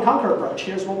divide and conquer approach,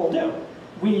 here's what we'll do.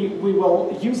 We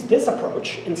will use this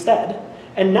approach instead,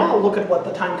 and now look at what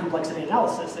the time complexity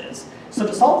analysis is. So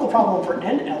to solve the problem for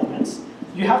n elements,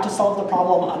 you have to solve the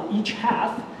problem on each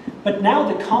half, but now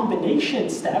the combination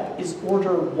step is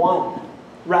order 1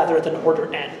 rather than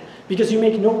order n, because you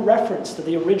make no reference to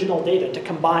the original data to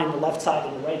combine the left side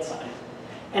and the right side.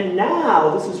 And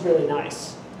now this is really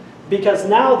nice, because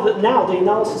now the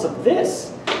analysis of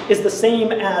this is the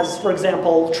same as, for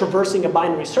example, traversing a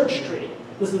binary search tree.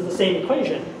 This is the same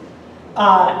equation.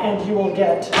 And you will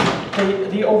get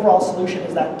the overall solution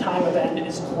is that time of n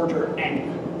is order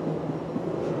n.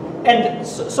 And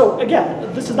so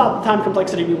again, this is not the time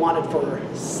complexity we wanted for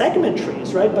segment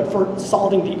trees, right? But for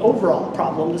solving the overall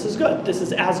problem, this is good. This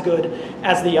is as good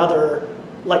as the other,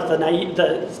 like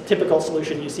the typical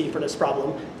solution you see for this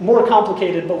problem. More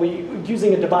complicated, but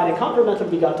using a divide and conquer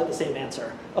method, we got to the same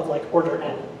answer of like order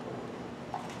n.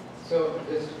 So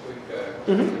just quick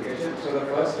clarification. So the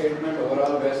first statement,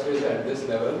 overall best is at this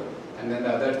level, and then the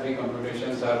other 3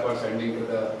 computations are for sending to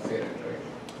the parent, right?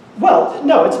 Well,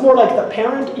 no, it's more like the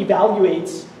parent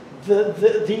evaluates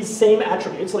these same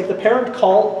attributes. Like the parent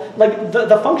like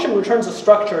the function returns a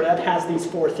structure that has these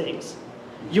 4 things.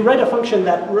 You write a function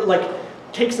that like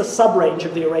takes a subrange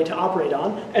of the array to operate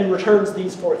on and returns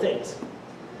these 4 things.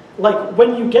 Like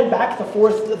when you get back the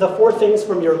four things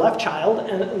from your left child,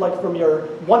 and like from your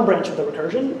one branch of the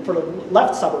recursion for the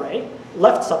left subarray,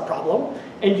 left subproblem,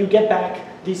 and you get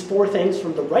back these 4 things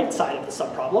from the right side of the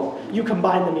subproblem, you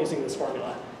combine them using this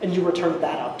formula, and you return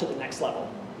that up to the next level.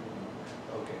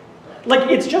 Okay.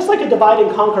 Like it's just like a divide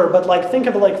and conquer, but like think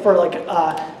of it like for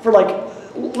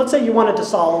let's say you wanted to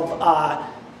solve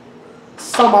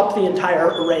sum up the entire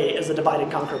array as a divide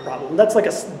and conquer problem. That's like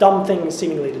a dumb thing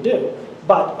seemingly to do.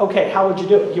 But okay, how would you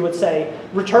do it? You would say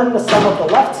return the sum of the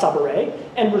left subarray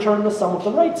and return the sum of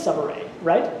the right subarray,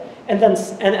 right? And then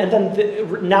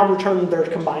now return their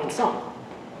combined sum.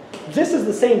 This is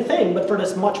the same thing, but for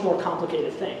this much more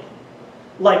complicated thing.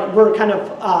 Like we're kind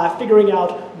of figuring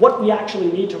out what we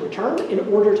actually need to return in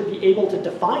order to be able to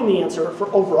define the answer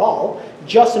for overall,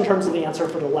 just in terms of the answer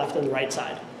for the left and the right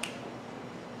side.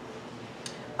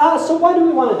 So why do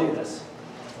we want to do this?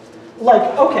 Like,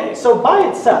 okay, so by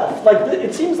itself, like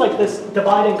it seems like this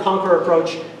divide and conquer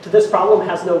approach to this problem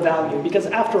has no value, because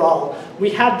after all, we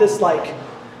had this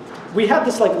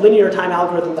linear time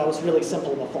algorithm that was really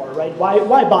simple before, right?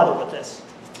 Why bother with this?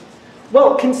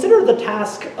 Well, consider the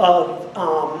task of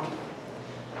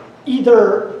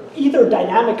either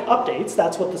dynamic updates,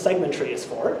 that's what the segment tree is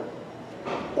for,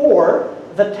 or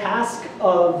the task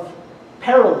of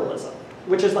parallelism,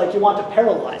 which is like you want to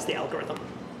parallelize the algorithm.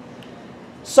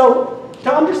 So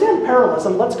to understand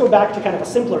parallelism, let's go back to kind of a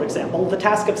simpler example, the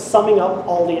task of summing up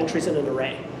all the entries in an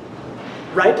array,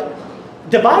 right?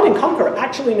 Divide and conquer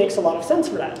actually makes a lot of sense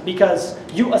for that, because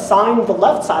you assign the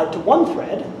left side to one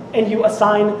thread, and you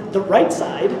assign the right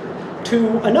side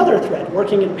to another thread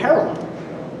working in parallel.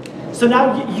 So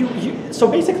now so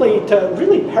basically to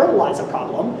really parallelize a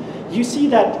problem, you see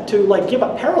that to like give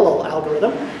a parallel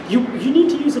algorithm, you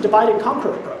need to use a divide and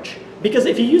conquer approach. Because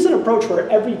if you use an approach where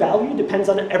every value depends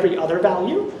on every other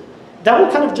value, that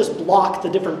will kind of just block the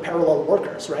different parallel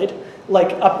workers, right?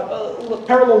 Like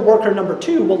parallel worker number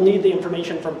 2 will need the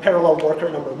information from parallel worker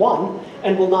number 1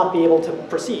 and will not be able to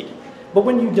proceed. But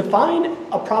when you define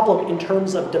a problem in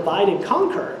terms of divide and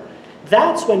conquer,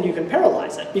 that's when you can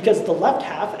parallelize it, because the left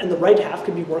half and the right half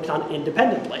can be worked on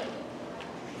independently.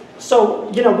 So,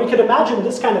 we could imagine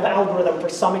this kind of algorithm for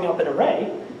summing up an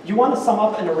array. You want to sum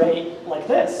up an array like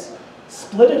this,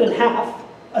 split it in half,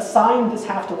 assign this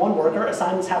half to one worker,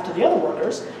 assign this half to the other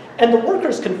workers, and the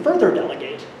workers can further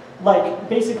delegate. Like,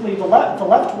 basically, the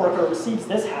left worker receives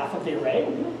this half of the array,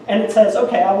 and it says,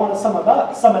 okay, I want to sum it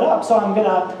up, so I'm going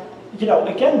to,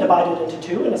 again, divide it into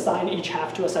two and assign each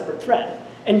half to a separate thread.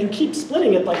 And you keep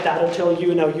splitting it like that until,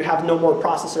 you have no more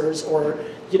processors, or,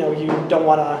 you don't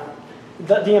want to,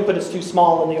 the input is too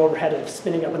small and the overhead of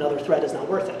spinning up another thread is not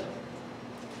worth it.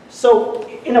 So,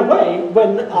 in a way,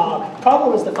 when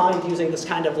problem is defined using this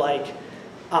kind of like,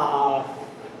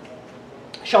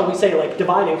 shall we say, like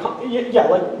divide and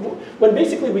like when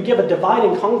basically we give a divide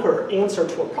and conquer answer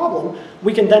to a problem,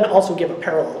 we can then also give a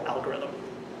parallel algorithm.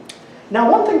 Now,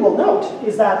 one thing we'll note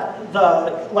is that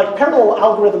the parallel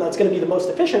algorithm that's going to be the most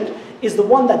efficient is the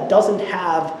one that doesn't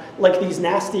have like these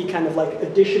nasty kind of like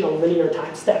additional linear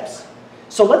time steps.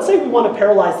 So let's say we want to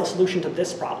parallelize the solution to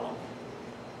this problem,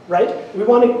 right? We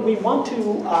want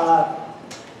to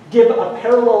give a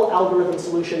parallel algorithm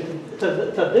solution to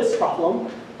this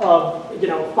problem of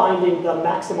finding the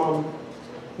maximum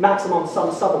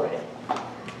sum subarray.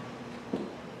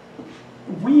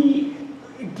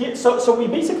 So we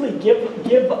basically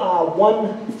give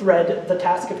one thread the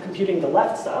task of computing the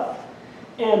left stuff,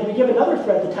 and we give another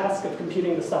thread the task of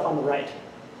computing the stuff on the right.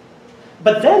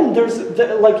 But then there's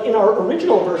like in our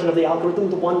original version of the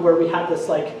algorithm, the one where we had this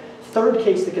like third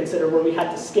case to consider, where we had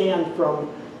to scan from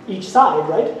each side,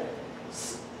 right?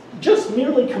 Just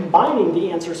merely combining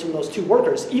the answers from those two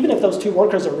workers, even if those two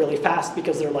workers are really fast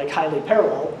because they're like highly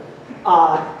parallel,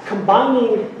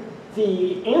 combining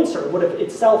the answer would have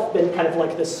itself been kind of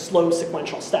like this slow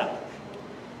sequential step.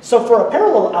 So for a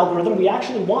parallel algorithm, we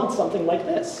actually want something like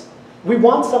this. We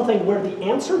want something where the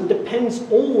answer depends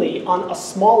only on a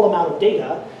small amount of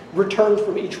data returned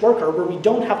from each worker, where we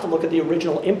don't have to look at the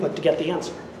original input to get the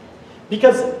answer.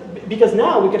 Because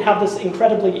now we could have this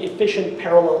incredibly efficient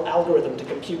parallel algorithm to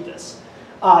compute this.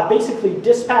 Basically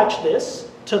dispatch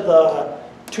this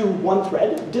to one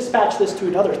thread, dispatch this to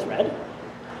another thread,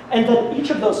 and then each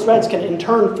of those threads can in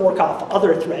turn fork off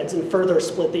other threads and further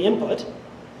split the input.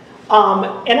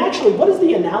 And actually, what is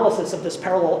the analysis of this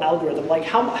parallel algorithm? Like,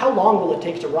 how long will it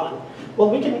take to run? Well,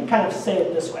 we can kind of say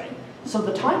it this way. So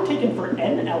the time taken for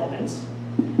n elements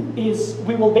is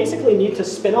we will basically need to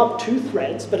spin up two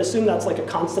threads, but assume that's like a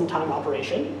constant time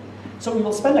operation. So we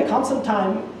will spend a constant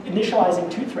time initializing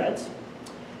two threads,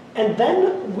 and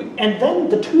then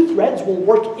the two threads will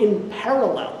work in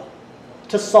parallel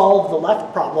to solve the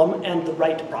left problem and the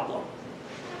right problem.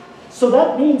 So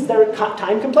that means their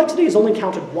time complexity is only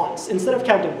counted once. Instead of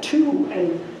counting two,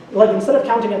 and instead of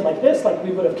counting it like this, like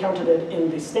we would have counted it in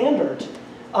the standard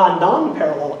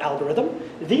non-parallel algorithm,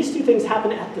 these two things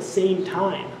happen at the same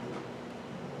time.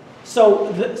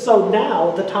 So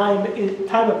now the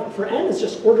time for n is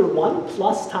just order 1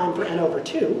 plus time for n over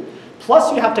 2,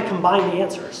 plus you have to combine the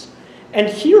answers. And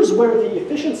here's where the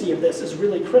efficiency of this is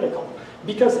really critical.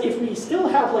 Because if we still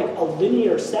have like a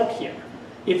linear step here,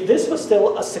 if this was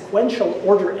still a sequential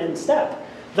order n step,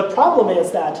 the problem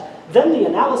is that then the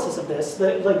analysis of this,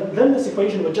 then this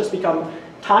equation would just become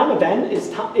time of n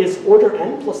is order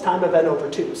n plus time of n over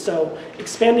 2. So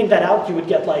expanding that out, you would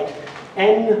get like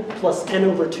n plus n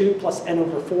over 2 plus n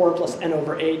over 4 plus n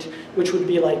over 8, which would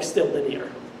be like still linear.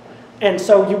 And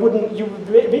so you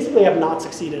basically have not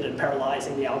succeeded in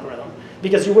parallelizing the algorithm,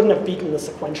 because you wouldn't have beaten the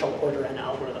sequential order n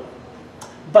algorithm.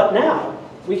 But now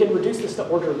we can reduce this to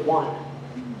order 1.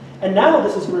 And now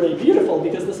this is really beautiful,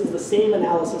 because this is the same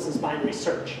analysis as binary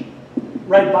search.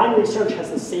 Right? Binary search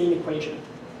has the same equation.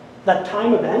 That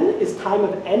time of n is time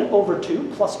of n over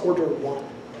 2 plus order 1.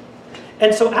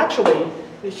 And so actually,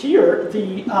 here,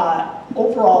 the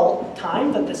overall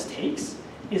time that this takes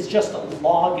is just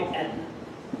log n.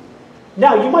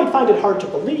 Now, you might find it hard to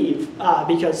believe,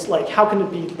 because like, how can it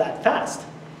be that fast?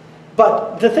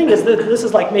 But the thing is that this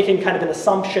is like making kind of an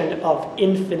assumption of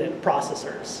infinite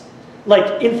processors.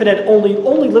 Like infinite, only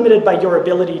limited by your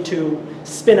ability to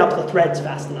spin up the threads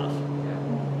fast enough.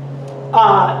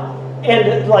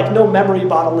 And like no memory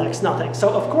bottlenecks, nothing. So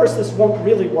of course this won't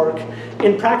really work.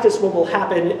 In practice, what will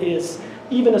happen is,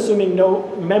 even assuming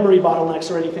no memory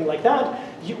bottlenecks or anything like that,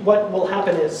 what will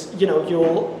happen is,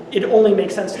 it only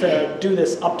makes sense to do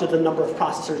this up to the number of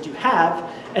processors you have,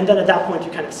 and then at that point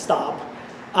you kind of stop,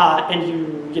 and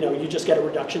you just get a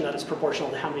reduction that is proportional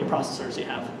to how many processors you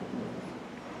have.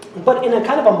 But in a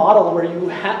kind of a model where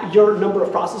your number of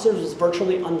processors is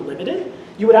virtually unlimited,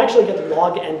 you would actually get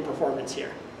log n performance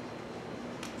here.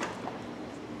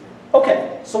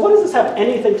 Okay, So what does this have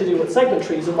anything to do with segment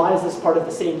trees, and why is this part of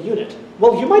the same unit?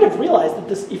 Well, you might have realized that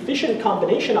this efficient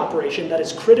combination operation that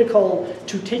is critical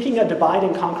to taking a divide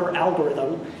and conquer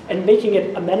algorithm and making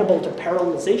it amenable to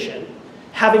parallelization,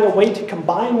 having a way to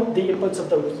combine the inputs of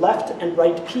the left and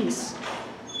right piece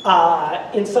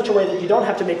in such a way that you don't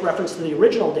have to make reference to the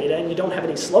original data and you don't have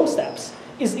any slow steps,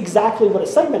 is exactly what a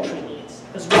segment tree needs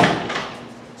as well.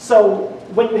 So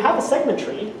when you have a segment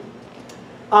tree,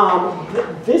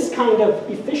 this kind of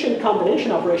efficient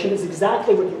combination operation is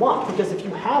exactly what you want, because if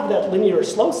you have that linear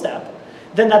slow step,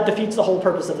 then that defeats the whole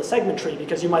purpose of the segment tree,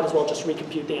 because you might as well just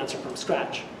recompute the answer from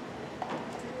scratch.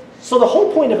 So the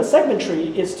whole point of a segment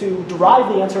tree is to derive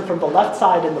the answer from the left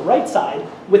side and the right side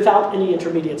without any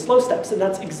intermediate slow steps, and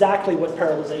that's exactly what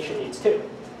parallelization needs too.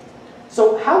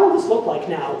 So how will this look like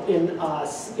now in a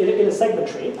segment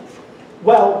tree?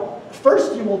 Well,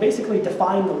 first you will basically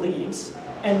define the leaves,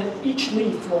 and each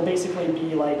leaf will basically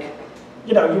be like,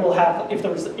 you will have, if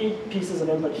there was 8 pieces of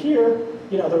input here,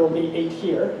 there will be 8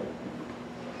 here.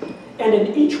 And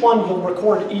in each one, you'll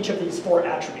record each of these 4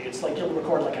 attributes. Like you'll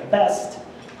record like a best,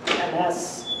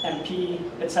 MS, MP,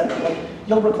 etc. Like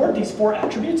you'll record these 4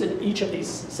 attributes in each of these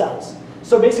cells.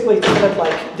 So basically, think of it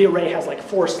like the array has like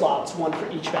 4 slots, 1 for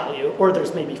each value, or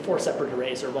there's maybe 4 separate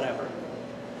arrays or whatever.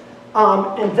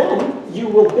 And then you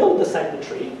will build the segment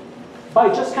tree by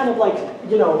just kind of like,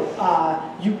 you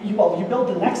build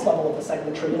the next level of the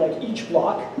segment tree, like each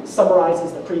block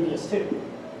summarizes the previous 2.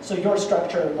 So your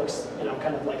structure looks,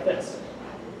 kind of like this.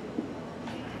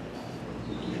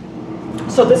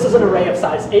 So this is an array of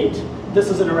size 8, this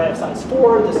is an array of size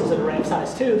 4, this is an array of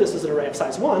size 2, this is an array of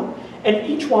size 1, and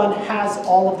each one has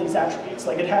all of these attributes.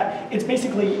 Like it's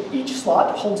basically, each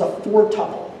slot holds a 4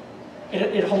 tuple.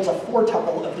 It holds a 4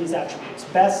 tuple of these attributes: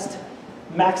 best,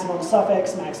 maximum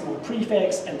suffix, maximum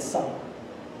prefix, and sum.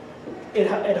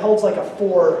 It holds like a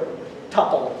 4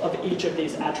 tuple of each of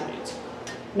these attributes.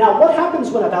 Now, what happens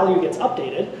when a value gets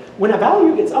updated? When a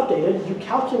value gets updated, you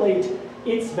calculate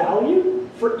its value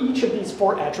for each of these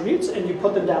 4 attributes, and you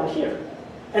put them down here.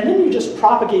 And then you just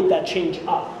propagate that change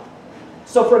up.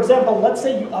 So for example, let's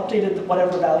say you updated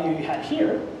whatever value you had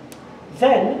here.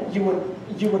 Then you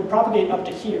would propagate up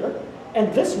to here,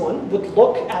 and this one would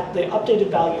look at the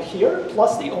updated value here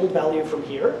plus the old value from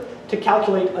here to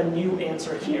calculate a new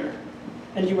answer here.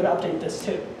 And you would update this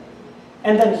too.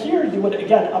 And then here you would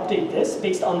again update this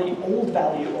based on the old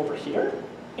value over here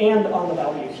and on the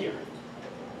value here.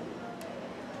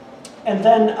 And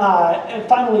then and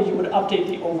finally you would update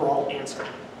the overall answer.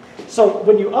 So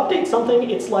when you update something,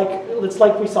 it's like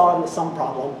we saw in the sum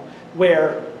problem,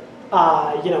 where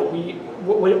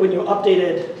when you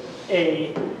updated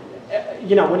a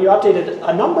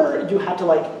number, you had to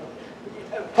like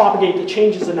propagate the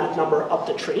changes in that number up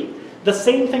the tree. The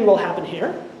same thing will happen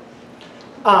here.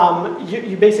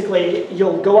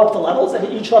 You'll go up the levels, and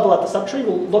each level at the subtree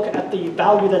will look at the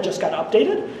value that just got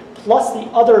updated, plus the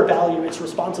other value it's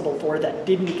responsible for that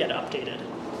didn't get updated.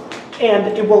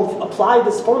 And it will apply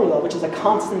this formula, which is a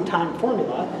constant time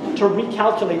formula, to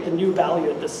recalculate the new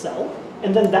value at this cell,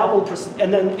 and then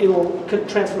it will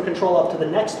transfer control up to the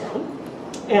next one.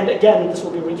 And again, this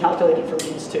will be recalculated from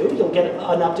these 2. You'll get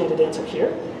an updated answer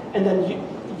here, and then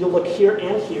you'll look here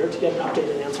and here to get an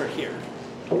updated answer here.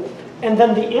 And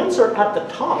then the answer at the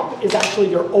top is actually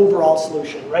your overall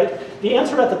solution, right? The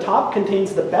answer at the top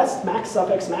contains the best, max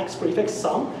suffix, max prefix,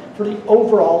 sum for the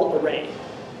overall array,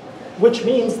 which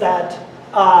means that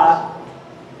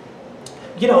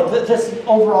this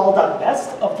overall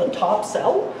 .best of the top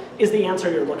cell is the answer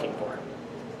you're looking for.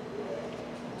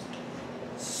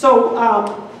 So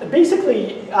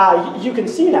basically, you can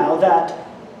see now that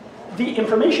the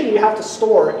information you have to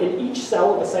store in each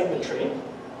cell of a segment tree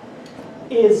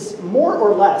is more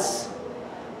or less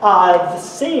the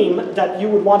same that you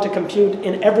would want to compute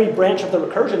in every branch of the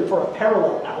recursion for a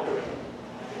parallel algorithm.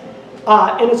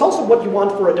 And it's also what you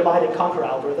want for a divide and conquer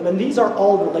algorithm, and these are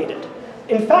all related.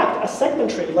 In fact, a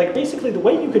segment tree, like basically the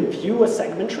way you can view a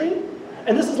segment tree,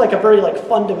 and this is like a very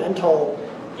fundamental,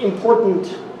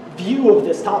 important view of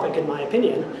this topic in my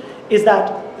opinion, is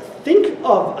that think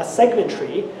of a segment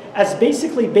tree as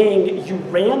basically being, you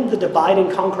ran the divide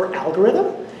and conquer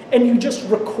algorithm, and you just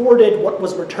recorded what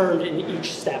was returned in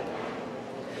each step.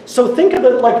 So think of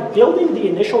it like building the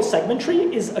initial segment tree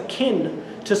is akin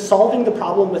to solving the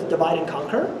problem with divide and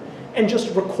conquer, and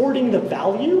just recording the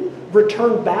value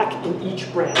returned back in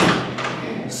each branch.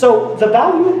 So the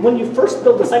value, when you first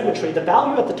build the segment tree, the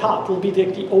value at the top will be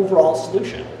the overall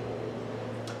solution.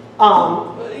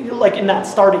 Like in that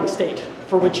starting state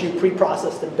for which you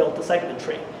pre-processed and built the segment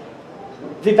tree.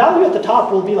 The value at the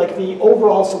top will be like the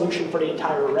overall solution for the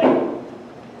entire array.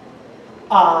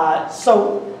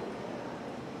 So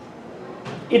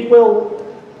it will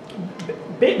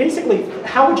basically,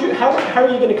 how are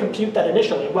you going to compute that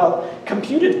initially? Well,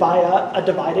 compute it via a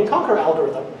divide and conquer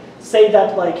algorithm. Say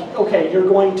that, like, okay, you're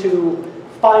going to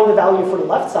find the value for the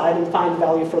left side and find the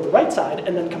value for the right side,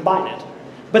 and then combine it.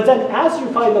 But then as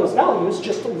you find those values,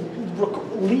 just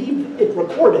leave it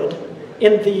recorded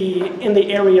in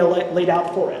the area laid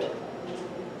out for it.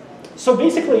 So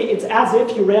basically, it's as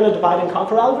if you ran a divide and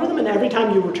conquer algorithm, and every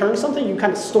time you return something, you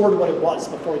kind of stored what it was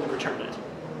before you returned it.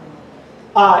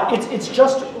 It's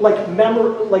just like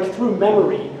through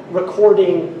memory,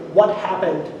 recording what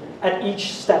happened at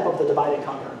each step of the divide and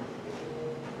conquer.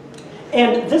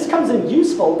 And this comes in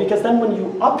useful because then when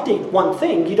you update one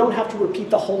thing, you don't have to repeat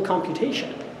the whole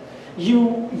computation.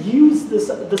 You use this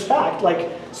fact, like,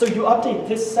 so you update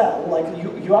this cell, like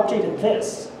you updated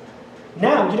this.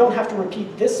 Now you don't have to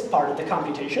repeat this part of the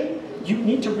computation. You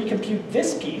need to recompute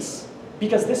this piece,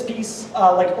 because this piece,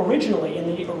 like originally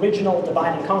in the original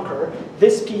divide and conquer,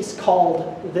 this piece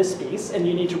called this piece, and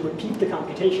you need to repeat the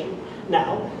computation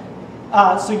now.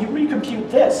 So you recompute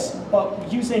this,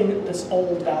 but using this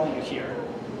old value here.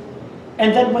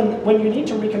 And then when you need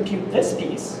to recompute this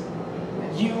piece,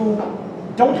 you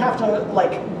don't have to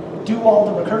like do all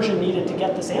the recursion needed to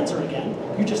get this answer again.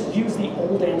 You just use the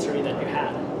old answer that you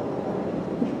had.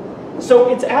 So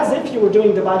it's as if you were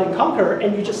doing divide and conquer,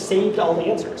 and you just saved all the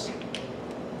answers.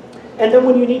 And then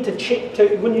when you need to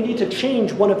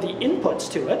change one of the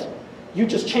inputs to it, you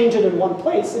just change it in one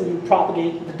place, and you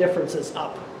propagate the differences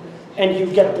up, and you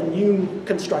get the new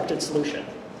constructed solution.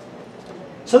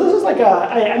 So this is like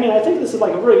I think this is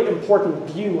like a really important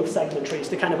view of segment trees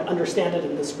to kind of understand it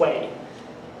in this way.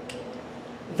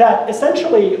 That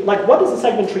essentially, like, what does a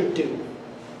segment tree do?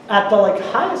 At the like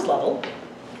highest level,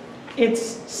 it's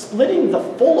splitting the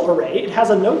full array. It has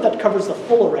a node that covers the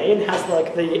full array and has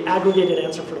like the aggregated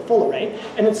answer for the full array,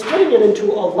 and it's splitting it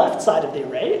into a left side of the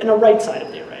array and a right side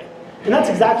of the array. And that's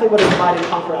exactly what a divide and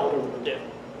conquer algorithm would do.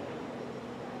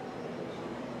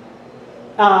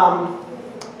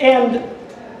 And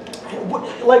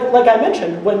like I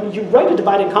mentioned, when you write a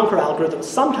divide and conquer algorithm,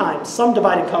 sometimes some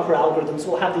divide and conquer algorithms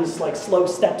will have these like slow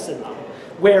steps in them,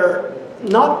 where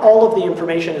not all of the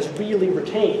information is really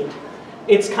retained.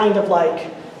 It's kind of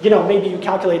like, you know, maybe you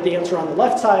calculate the answer on the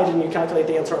left side and you calculate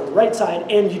the answer on the right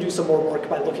side, and you do some more work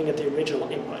by looking at the original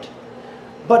input.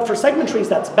 But for segment trees,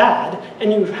 that's bad,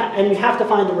 and you have to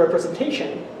find a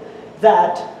representation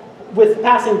that, with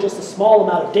passing just a small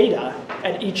amount of data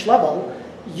at each level,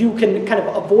 you can kind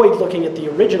of avoid looking at the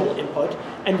original input,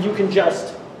 and you can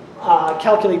just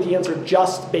calculate the answer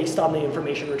just based on the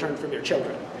information returned from your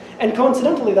children. And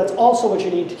coincidentally, that's also what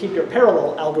you need to keep your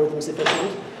parallel algorithms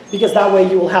efficient, because that way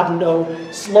you will have no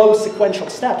slow sequential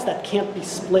steps that can't be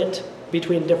split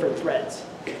between different threads.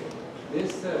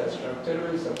 This structure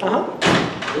will support,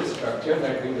 this structure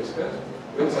that we discussed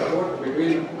will support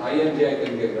between I and j I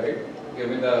can give, right? Give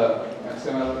me the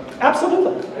maximal.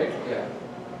 Absolutely. Right? Yeah.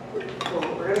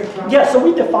 Yeah, so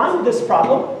we defined this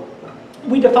problem.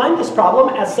 We defined this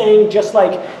problem as saying just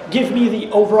like, give me the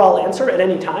overall answer at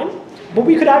any time. But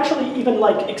we could actually even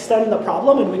like extend the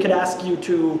problem, and we could ask you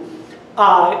to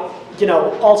you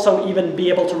know, also even be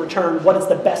able to return what is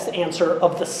the best answer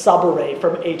of the subarray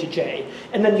from A to J.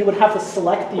 And then you would have to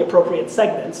select the appropriate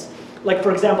segments. Like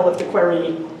for example,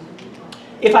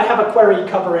 if I have a query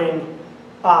covering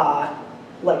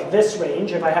like this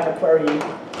range, if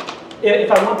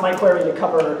I want my query to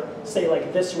cover, say,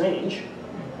 like this range,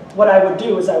 what I would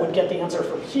do is I would get the answer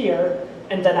from here,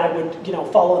 and then I would, you know,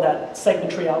 follow that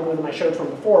segment tree algorithm I showed from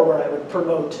before, where I would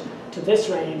promote to this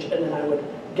range, and then I would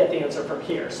get the answer from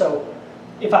here. So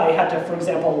if I had to, for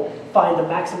example, find the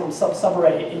maximum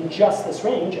subarray in just this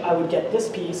range, I would get this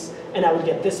piece, and I would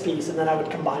get this piece, and then I would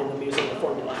combine them using the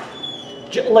formula,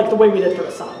 like the way we did for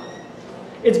the sum.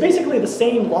 It's basically the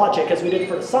same logic as we did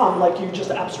for the sum, like you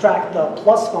just abstract the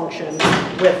plus function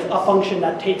with a function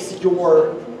that takes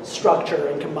your structure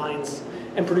and combines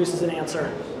and produces an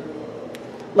answer.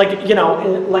 Like, you know,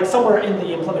 like somewhere in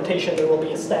the implementation there will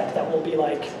be a step that will be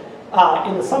like,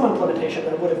 in the sum implementation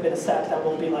there would have been a step that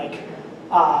will be like,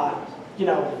 you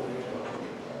know,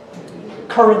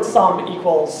 current sum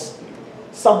equals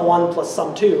sum 1 plus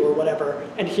sum 2 or whatever,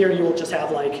 and here you will just have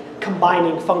like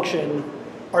combining function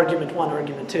argument 1,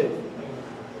 argument 2.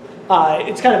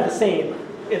 It's kind of the same.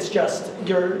 It's just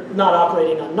you're not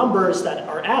operating on numbers that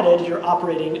are added, you're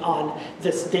operating on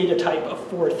this data type of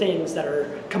 4 things that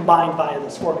are combined via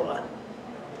this formula.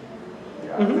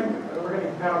 Yeah, I think we're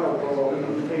getting parallel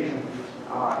implementation.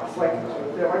 It's like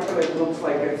theoretically it looks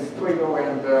like it's trivial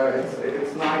and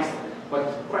it's nice,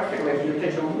 But practically, if you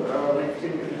take like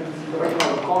consideration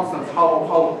of constants,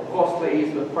 how costly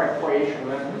is the preparation,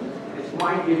 and it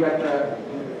might be that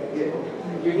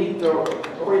you need to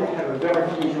really have a very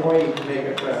huge way to make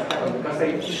it happen, because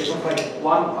it looks like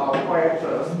one quiet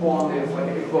spawn is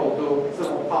like equal to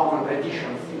several thousand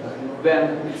additions.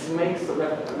 Then it makes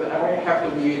that the array have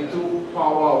to be 2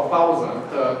 power 1000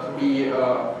 to be.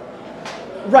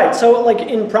 Right. So, like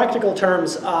in practical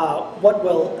terms, what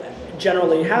will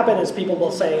generally happen is people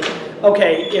will say,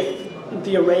 okay, if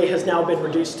the array has now been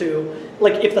reduced to,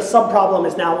 like, if the subproblem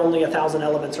is now only 1,000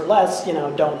 elements or less, you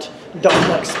know, don't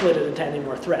like split it into any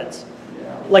more threads.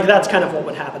 Yeah. Like that's kind of what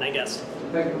would happen, I guess.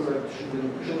 Technically, it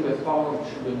shouldn't be 1,000, it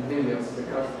should be millions,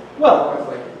 because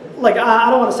Well, like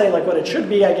I don't want to say like what it should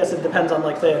be. I guess it depends on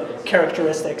like the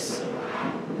characteristics.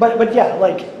 But yeah,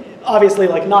 like obviously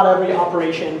like not every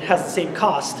operation has the same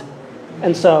cost,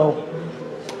 and so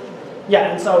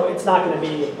yeah, and so it's not going to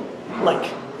be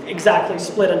like exactly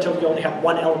split until you only have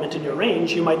one element in your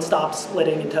range. You might stop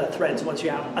splitting into threads once you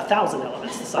have 1,000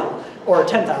 elements to sum, or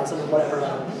 10,000 or whatever.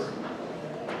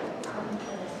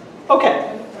 Okay.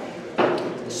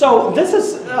 So this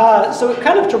is, so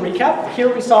kind of to recap,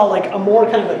 here we saw like a more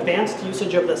kind of advanced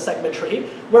usage of the segment tree,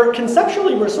 where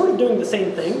conceptually we're sort of doing the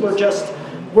same thing. We're just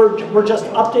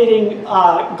updating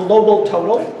global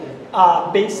total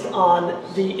based on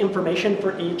the information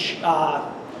for each,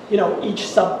 each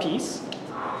sub-piece.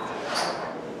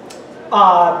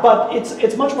 But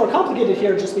it's much more complicated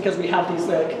here just because we have these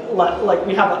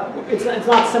it's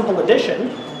not simple addition.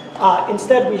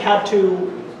 Instead we had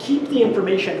to keep the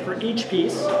information for each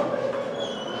piece,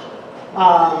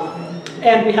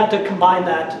 and we had to combine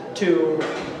that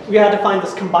we had to find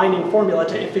this combining formula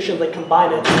to efficiently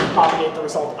combine it and propagate the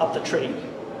result up the tree.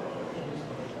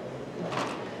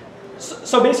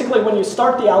 So basically when you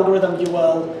start the algorithm, you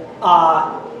will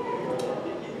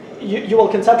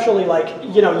conceptually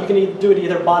you can do it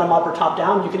either bottom up or top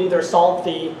down. You can either solve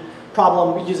the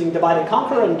problem using divide and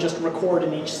conquer and just record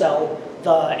in each cell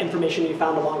the information you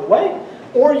found along the way.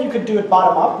 Or you could do it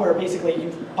bottom up, where basically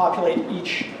you populate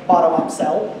each bottom up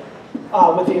cell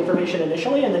with the information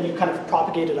initially, and then you kind of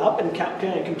propagate it up and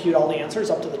compute all the answers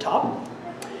up to the top.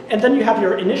 And then you have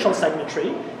your initial segment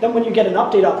tree. Then when you get an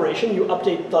update operation, you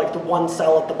update like the one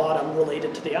cell at the bottom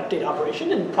related to the update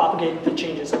operation and propagate the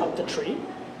changes up the tree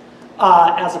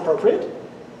as appropriate.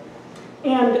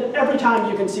 And every time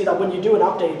you can see that when you do an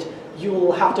update, you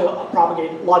will have to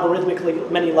propagate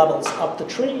logarithmically many levels up the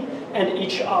tree, and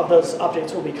each of those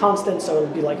updates will be constant, so it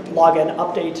will be like log n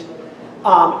update.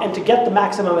 And to get the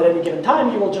maximum at any given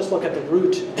time, you will just look at the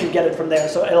root and get it from there,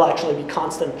 so it'll actually be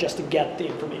constant just to get the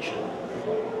information.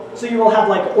 So you will have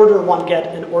like order 1 get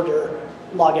and order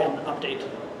log n update.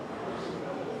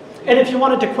 And if you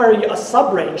wanted to query a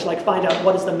subrange, like find out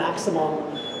what is the maximum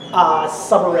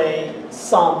subarray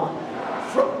sum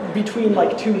between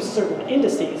like two certain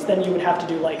indices, then you would have to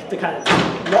do like the kind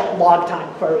of log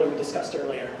time query we discussed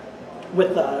earlier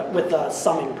with the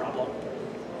summing problem.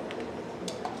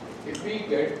 If we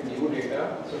get new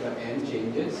data, so the n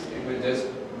changes, it will just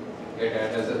get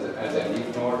added as a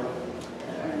leaf node.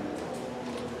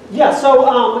 Yeah,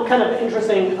 so kind of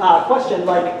interesting question.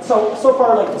 Like so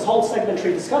far, like this whole segment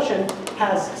tree discussion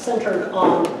has centered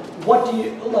on what do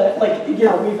you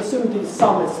we've assumed the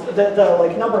sum is the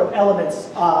like number of elements,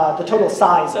 the total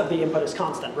size of the input is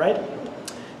constant, right?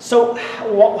 So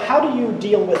how do you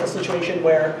deal with a situation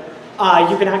where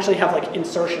you can actually have like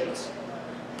insertions?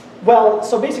 Well,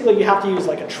 so basically you have to use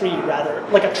like a tree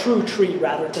like a true tree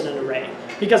rather than an array,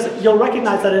 because you'll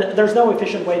recognize that there's no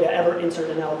efficient way to ever insert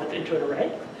an element into an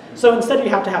array. So instead you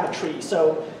have to have a tree.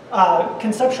 So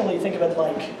conceptually think of it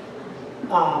like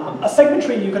a segment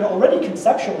tree. You can already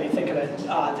conceptually think of it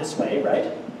this way,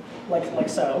 right? Like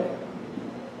so,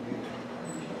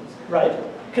 right?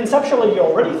 Conceptually you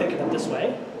already think of it this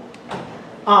way.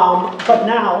 But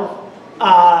now,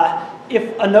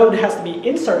 if a node has to be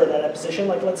inserted at a position,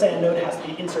 like let's say a node has to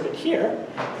be inserted here,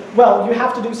 well, you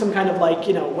have to do some kind of like,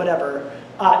 whatever,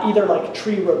 either like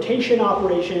tree rotation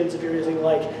operations if you're using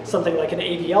like something like an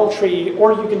AVL tree,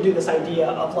 or you can do this idea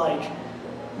of like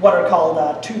what are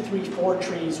called 2, 3, 4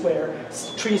 trees, where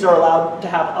trees are allowed to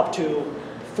have up to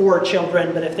 4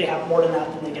 children, but if they have more than that,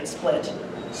 then they get split.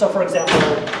 So for example,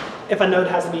 if a node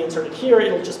has to be inserted here,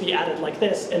 it'll just be added like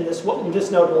this, and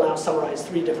this node will now summarize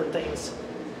 3 different things.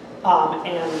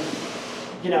 And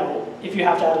if you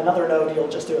have to add another node, you'll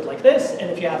just do it like this, and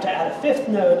if you have to add a 5th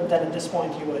node, then at this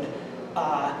point you would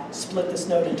split this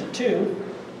node into 2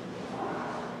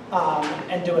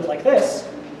 and do it like this.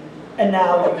 And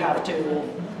now you have to,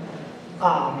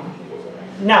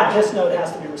 now this node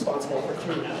has to be responsible for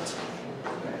 3 nodes.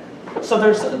 So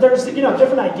there's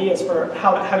different ideas for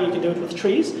how you can do it with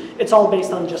trees. It's all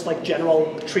based on just like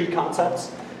general tree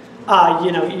concepts.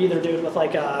 You either do it with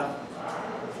like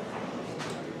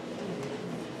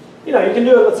you can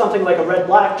do it with something like a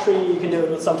red-black tree. You can do it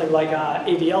with something like a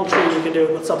AVL tree. You can do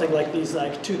it with something like these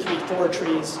like 2, 3, 4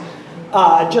 trees.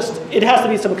 It has to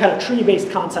be some kind of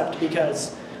tree-based concept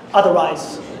because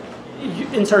otherwise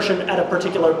insertion at a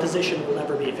particular position will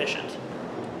never be efficient.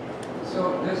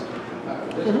 So just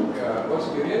was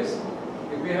curious,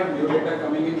 if we have new data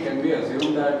coming in, can we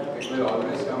assume that it will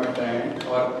always come at the end?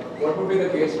 Or what would be the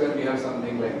case where we have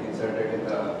something like inserted in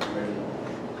the middle?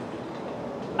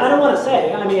 I don't want to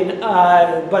say. I mean,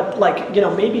 but like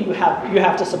maybe you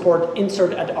have to support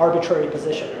insert at arbitrary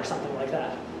position or something like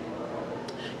that.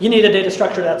 You need a data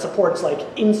structure that supports like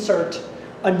insert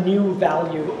a new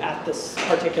value at this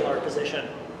particular position.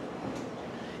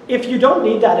 If you don't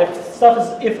need that,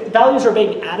 if values are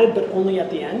being added but only at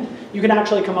the end, you can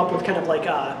actually come up with kind of like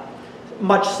a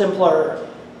much simpler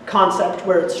concept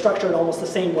where it's structured almost the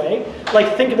same way.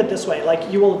 Like think of it this way: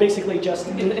 like you will basically just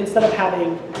instead of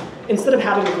having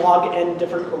log n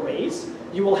different arrays,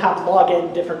 you will have log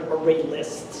n different array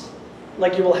lists.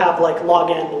 Like you will have like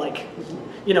log n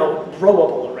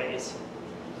rowable arrays.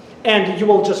 And you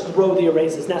will just grow the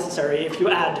arrays as necessary. If you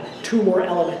add 2 more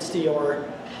elements to your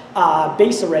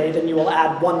base array, then you will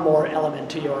add 1 more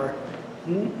element to your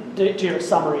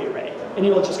summary array. And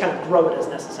you will just kind of grow it as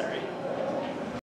necessary.